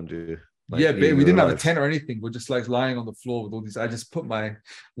mosquitoes around you. Like, yeah, but we didn't have a tent or anything. We're just like lying on the floor with all these. I just put my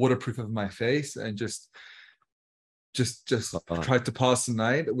waterproof over my face and just tried to pass the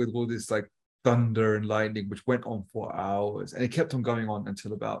night with all this like thunder and lightning, which went on for hours, and it kept on going on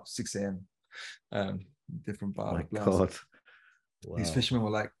until about 6 a.m. Different bar. My God! Wow. These fishermen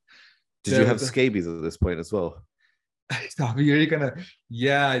were like, "Did you have scabies at this point as well?" You're gonna,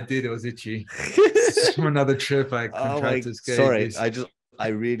 yeah, I did. It was itchy. From another trip, I contracted scabies. Sorry, I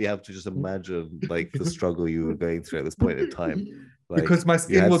really have to just imagine like the struggle you were going through at this point in time. Like, because my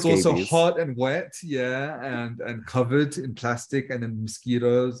skin was also hot and wet, and covered in plastic and in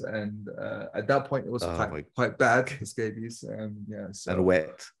mosquitoes, and at that point it was quite bad for scabies, so, and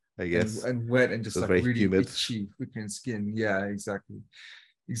wet, I guess, and wet and just like really humid. Itchy freaking skin. Yeah, exactly.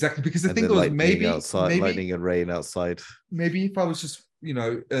 Because the thing was maybe lightning and rain outside. Maybe if I was just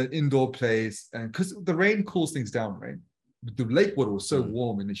indoor place, and because the rain cools things down, right? The lake water was so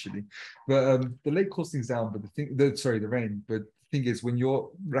warm initially, but the lake cools things down. But the rain. But the thing is, when you're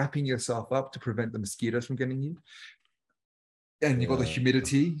wrapping yourself up to prevent the mosquitoes from getting you, and you got the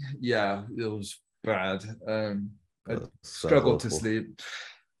humidity, it was bad. I struggled to sleep.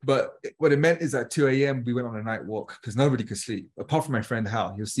 But what it meant is at 2 a.m. we went on a night walk because nobody could sleep apart from my friend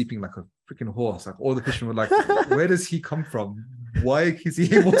Hal. He was sleeping like a freaking horse. Like all the fishermen were like, "Where does he come from? Why is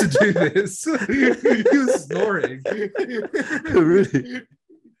he able to do this?" He was snoring. Really?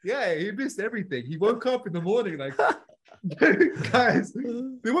 Yeah, he missed everything. He woke up in the morning like, "Guys,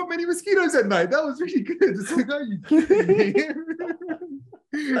 there weren't many mosquitoes at night. That was really good." It's like, "Are you kidding me?"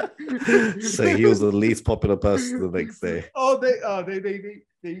 So he was the least popular person the next day.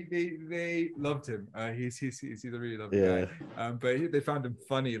 They loved him. He's a really lovely guy. But they found him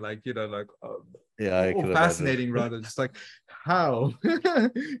funny, like or fascinating imagine. Rather. Just like how?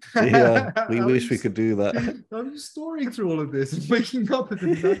 We wish we could do that. I'm just storing through all of this and waking up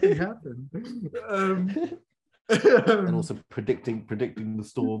and nothing happened. And also predicting the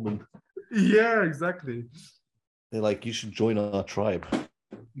storm and exactly. They're like, you should join our tribe.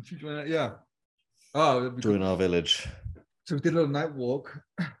 You should join join our village. So we did a little night walk.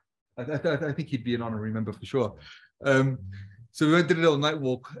 I think he'd be an honorary member for sure. So we did a little night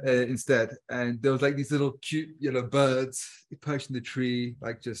walk instead, and there was like these little cute yellow birds perched in the tree,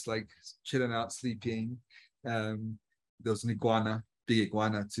 just chilling out, sleeping. There was an iguana, big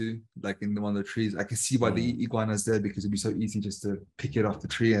iguana too, like in one of the trees. I can see why they eat iguanas there because it'd be so easy just to pick it off the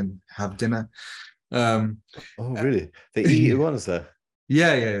tree and have dinner. Really? They eat iguanas there?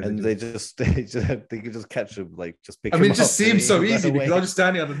 Yeah. And they can just catch them, just pick them up. I mean, it just seems so easy because I was just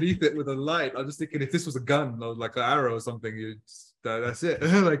standing underneath it with a light. I was just thinking if this was a gun or like an arrow or something, that's it.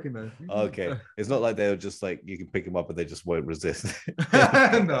 Okay. It's not like they're just like, you can pick them up and they just won't resist.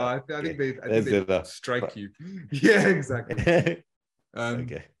 No, I think they strike you. Yeah, exactly.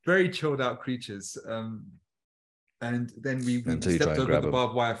 Okay. Very chilled out creatures. And then we stepped over the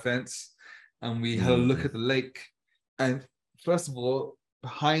barbed wire fence and we had a look at the lake. And first of all,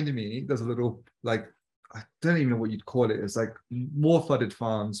 behind me, there's a little, I don't even know what you'd call it. It's like more flooded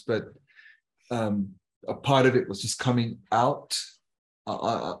farms, but a part of it was just coming out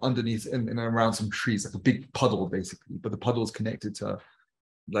underneath and around some trees, like a big puddle, basically. But the puddle is connected to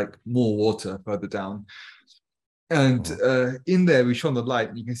more water further down. And in there, we shone the light,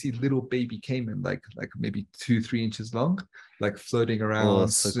 and you can see little baby caiman, like maybe 2-3 inches long, floating around,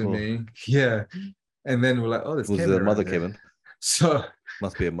 swimming. Cool. Yeah. And then we're like, "Oh, there's was the mother caiman?" So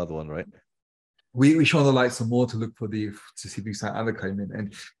must be a mother one, right? We shone the light some more to look to see if we saw other caiman.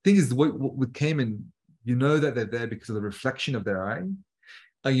 And the thing is, with caiman, you know that they're there because of the reflection of their eye,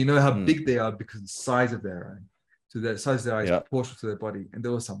 and you know how big they are because of the size of their eye. So the size of their eye is proportional to their body, and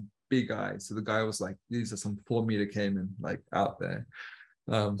there were some big eyes. So the guy was like, "These are some 4-meter caiman out there."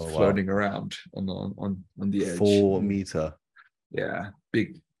 floating around on the edge. 4 meter. Yeah,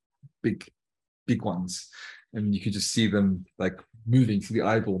 big ones, and you could just see them like moving, see the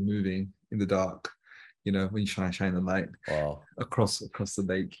eyeball moving in the dark, when you shine the light across the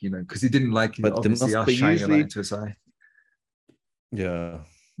lake, because he didn't like it, obviously us shining a light into his eye. Yeah.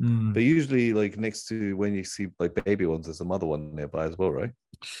 But usually, like next to when you see like baby ones, there's a mother one nearby as well, right?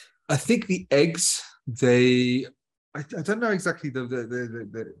 I think the eggs, I don't know exactly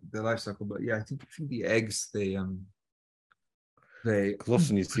the life cycle, but yeah, I think the eggs they because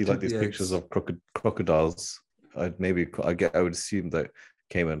often you see like these pictures of crocodiles. I would assume that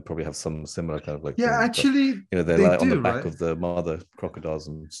caiman probably have some similar kind of like thing, actually, but, they're like on the back of the mother crocodiles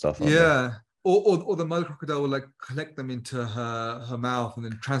and stuff. Or the mother crocodile will like collect them into her mouth and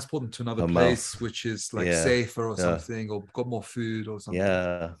then transport them to another place, which is like safer or something, or got more food or something.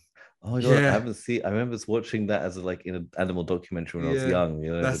 Yeah. Oh my god, I remember watching that as like in an animal documentary when I was young.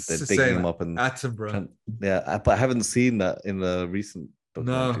 They're digging them up in Attenborough. But I haven't seen that in a recent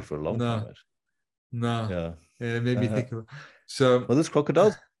documentary for a long time. Actually. No. Yeah, it made me think of it. So, well, there's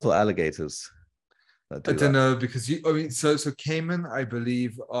crocodiles or alligators. I don't know, because so caiman, I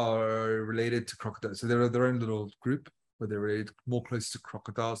believe, are related to crocodiles. So they're their own little group, but they're related more close to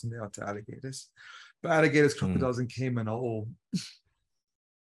crocodiles than they are to alligators. But alligators, crocodiles, and caiman are all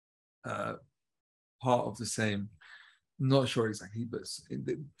part of the same. Not sure exactly, but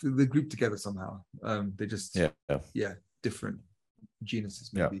they group together somehow. They just different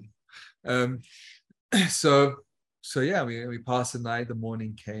genuses maybe. So yeah, we passed the night. The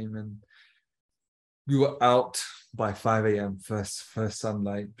morning came and we were out by 5 a.m. first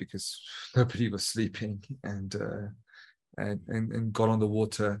sunlight, because nobody was sleeping, and got on the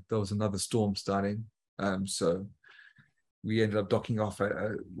water. There was another storm starting, so we ended up docking off at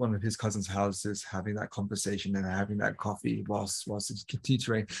one of his cousin's houses, having that conversation and having that coffee whilst it continued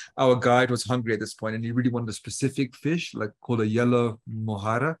to rain. Our guide was hungry at this point, and he really wanted a specific fish, like called a yellow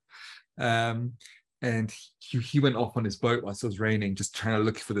mohara. And he went off on his boat whilst it was raining, just trying to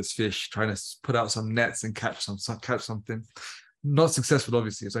look for this fish, trying to put out some nets and catch something. Not successful,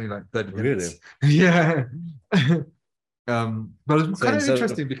 obviously. It's only like 30 minutes. Really? Yeah. But it's kind of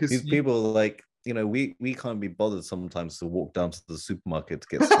interesting because these people like, we can't be bothered sometimes to walk down to the supermarket to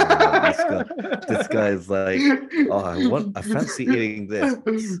get something. This guy is like, I fancy eating this.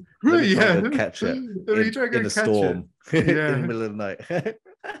 Let me try to catch it in a storm in the middle of the night.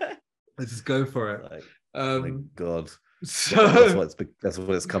 Let's just go for it. My God. So that's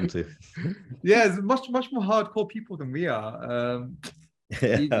what it's come to. Yeah, it's much more hardcore people than we are.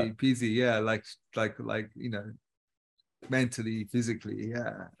 Easy peasy, yeah, like mentally, physically,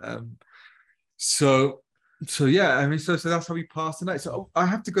 yeah. So yeah, I mean, so that's how we passed the night. So I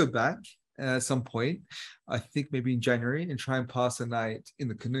have to go back at some point, I think maybe in January, and try and pass the night in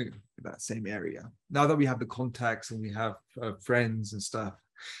the canoe in that same area. Now that we have the contacts and we have friends and stuff,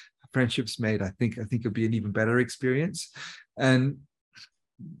 friendships made, I think it'll be an even better experience, and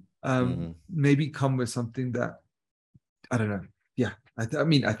maybe come with something that I don't know. Yeah, I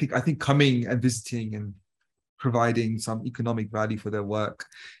think coming and visiting and providing some economic value for their work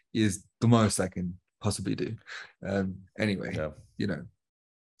is the most I can possibly do. Anyway,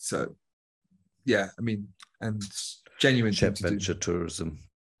 so yeah, I mean, and genuine venture tourism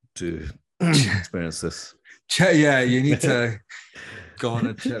to experience this. Yeah, you need to go on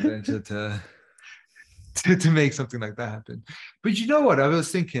a Chet venture to make something like that happen. But you know what? I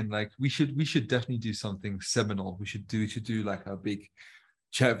was thinking, like, we should definitely do something seminal. We should do like a big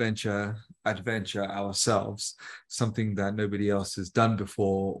Chet venture adventure ourselves, something that nobody else has done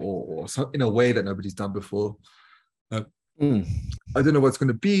before, or in a way that nobody's done before. I don't know what's going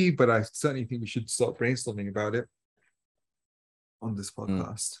to be, but I certainly think we should start brainstorming about it on this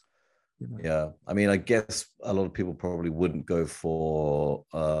podcast. Yeah, I mean, I guess a lot of people probably wouldn't go for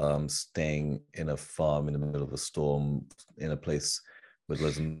staying in a farm in the middle of a storm in a place with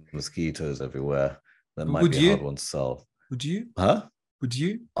loads of mosquitoes everywhere. That might be a hard one to sell. Would you? Huh? Would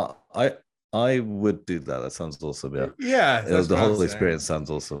you? I would do that. That sounds awesome. Yeah. Yeah. The whole experience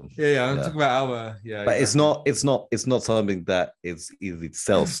sounds awesome. Yeah. I'm talking about our. Yeah. But exactly. It's not something that is easy to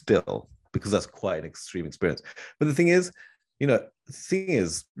sell still, because that's quite an extreme experience. But the thing is,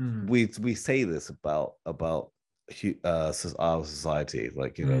 we say this about our society,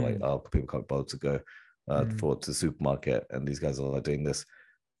 like like people can't bother to go to the supermarket, and these guys are doing this.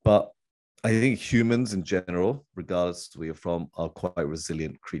 But I think humans in general, regardless of where you're from, are quite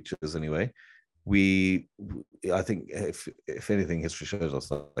resilient creatures anyway. I think if anything, history shows us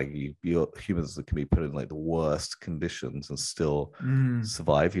that like humans that can be put in like the worst conditions and still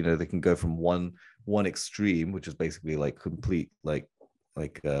survive. They can go from one extreme, which is basically like complete like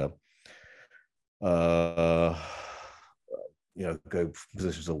like uh, go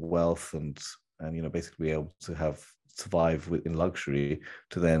positions of wealth and basically be able to survive in luxury,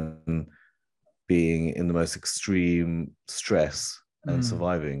 to then being in the most extreme stress and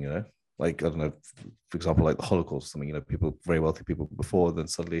surviving, like, I don't know, for example, like the Holocaust, people, very wealthy people before, then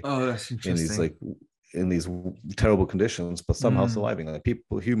suddenly that's interesting. in these terrible conditions, but somehow surviving. Like,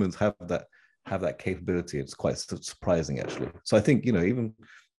 humans have that capability. It's quite surprising, actually. So I think, even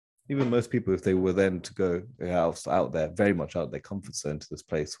most people, if they were then to go out there, very much out of their comfort zone, to this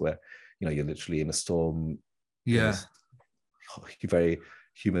place where, you're literally in a storm, in this very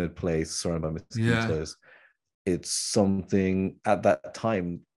humid place surrounded by mosquitoes. It's something at that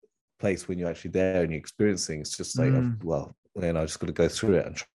place when you're actually there and you're experiencing. It's just like, well, I just got to go through it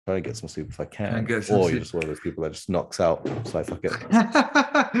and try and get some sleep if I can. Or you're just one of those people that just knocks out. So I fuck it.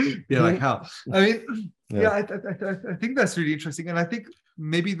 Like how? I mean, I think that's really interesting, and I think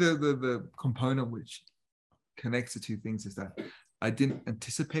maybe the component which connects the two things is that I didn't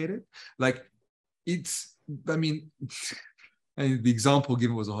anticipate it. Like, it's, I mean, and the example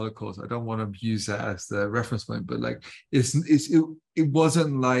given was a Holocaust. I don't want to use that as the reference point, but like, it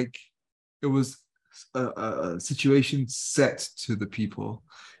wasn't like it was a situation set to the people,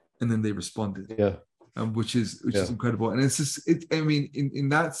 and then they responded. Which is incredible. And it's just, I mean, in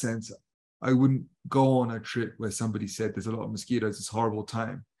that sense, I wouldn't go on a trip where somebody said there's a lot of mosquitoes, it's a horrible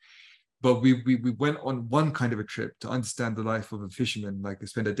time. But we went on one kind of a trip to understand the life of a fisherman, like to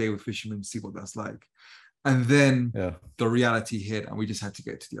spend a day with fishermen, see what that's like. And then the reality hit, and we just had to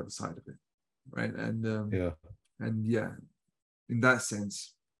get to the other side of it, right? And in that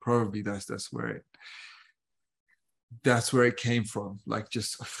sense, probably that's where it came from. Like,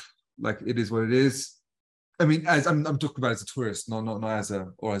 just like, it is what it is. I mean, as I'm talking about as a tourist, not as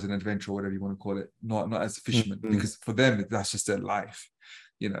an adventurer, whatever you want to call it, not as a fisherman, because for them that's just their life,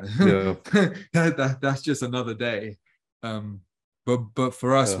 that's just another day. But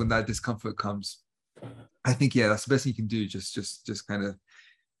for us, when that discomfort comes, I think that's the best thing you can do. Just kind of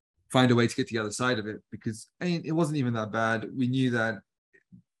find a way to get to the other side of it, because it wasn't even that bad. We knew that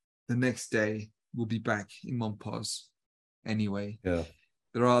the next day we'll be back in Monpos anyway.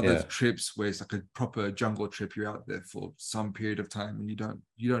 There are those trips where it's like a proper jungle trip. You're out there for some period of time, and you don't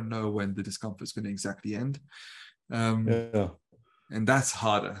know when the discomfort's going to exactly end. And that's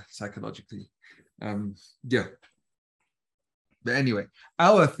harder psychologically. But anyway,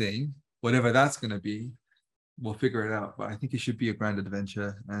 our thing, whatever that's going to be, we'll figure it out. But I think it should be a grand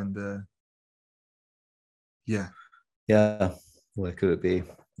adventure. And Where could it be?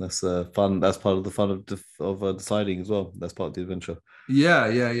 That's fun. That's part of the fun of deciding as well. That's part of the adventure.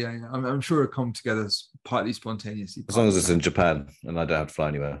 I'm sure it'll come together partly spontaneously. As long as it's in Japan and I don't have to fly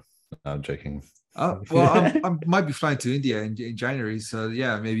anywhere. No, I'm joking. Well, I might be flying to India in January, so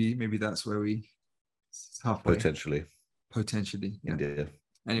maybe that's where we halfway. Potentially, India.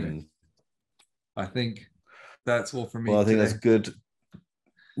 Anyway, I think that's all from me. Well, I think that's good.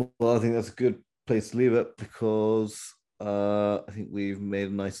 Well, I think that's a good place to leave it, because I think we've made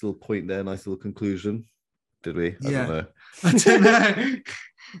a nice little point there, nice little conclusion. Did we? I don't know. I don't know.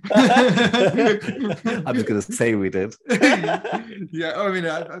 I'm just going to say we did. I mean,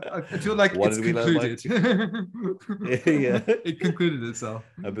 I feel like it's concluded. It concluded itself.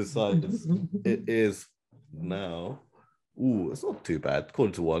 And besides, it is now. It's not too bad.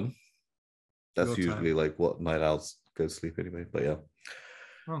 1:45. That's usually like what night owls go to sleep anyway. But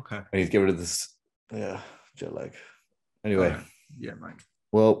okay. I need to get rid of this. Jet lag. Anyway. Mate.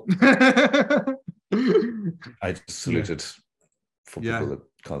 Well, I just saluted for people that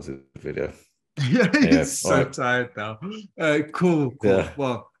can't see the video. It's so tired now. Cool.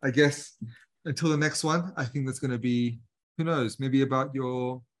 Well, I guess until the next one, I think that's going to be, who knows, maybe about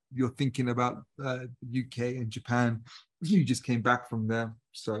your thinking about UK and Japan. You just came back from there,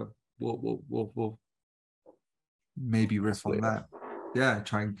 so we'll maybe riff on that.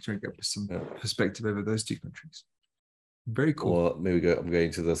 Try and get some perspective over those two countries. Very cool. Or maybe I'm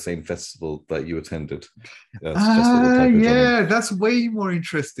going to the same festival that you attended. That's way more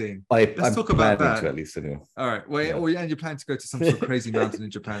interesting. Let's talk about that. At least anyway. All right. And you plan to go to some sort of crazy mountain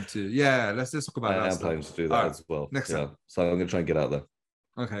in Japan too. Let's talk about that. I am planning to do that as well. Next time. So I'm going to try and get out there.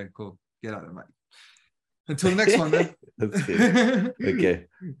 Okay, cool. Get out there, mate. Until the next one, then. That's good. Okay.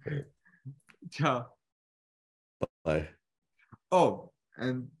 Ciao. Bye. Oh,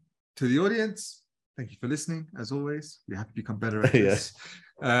 and to the audience, thank you for listening. As always, we have to become better at this.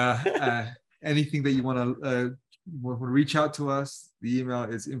 Anything that you want to reach out to us, the email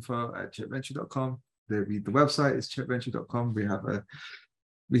is info@chetventure.com. The website is chetventure.com. We have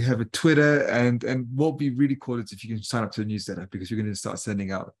We have a Twitter, and what would be really cool is if you can sign up to a newsletter, because we're going to start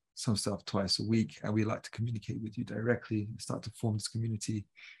sending out some stuff twice a week, and we like to communicate with you directly and start to form this community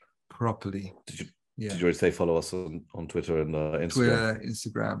properly. Did you already say follow us on Twitter and Instagram? Twitter,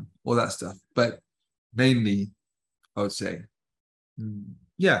 Instagram, all that stuff. But mainly, I would say,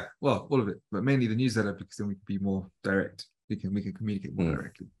 all of it, but mainly the newsletter, because then we can be more direct. We can communicate more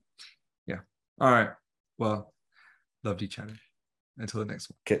directly. Yeah. All right. Well, lovely chatting. Until the next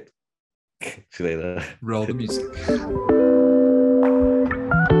one. Okay. See you later. Roll the music.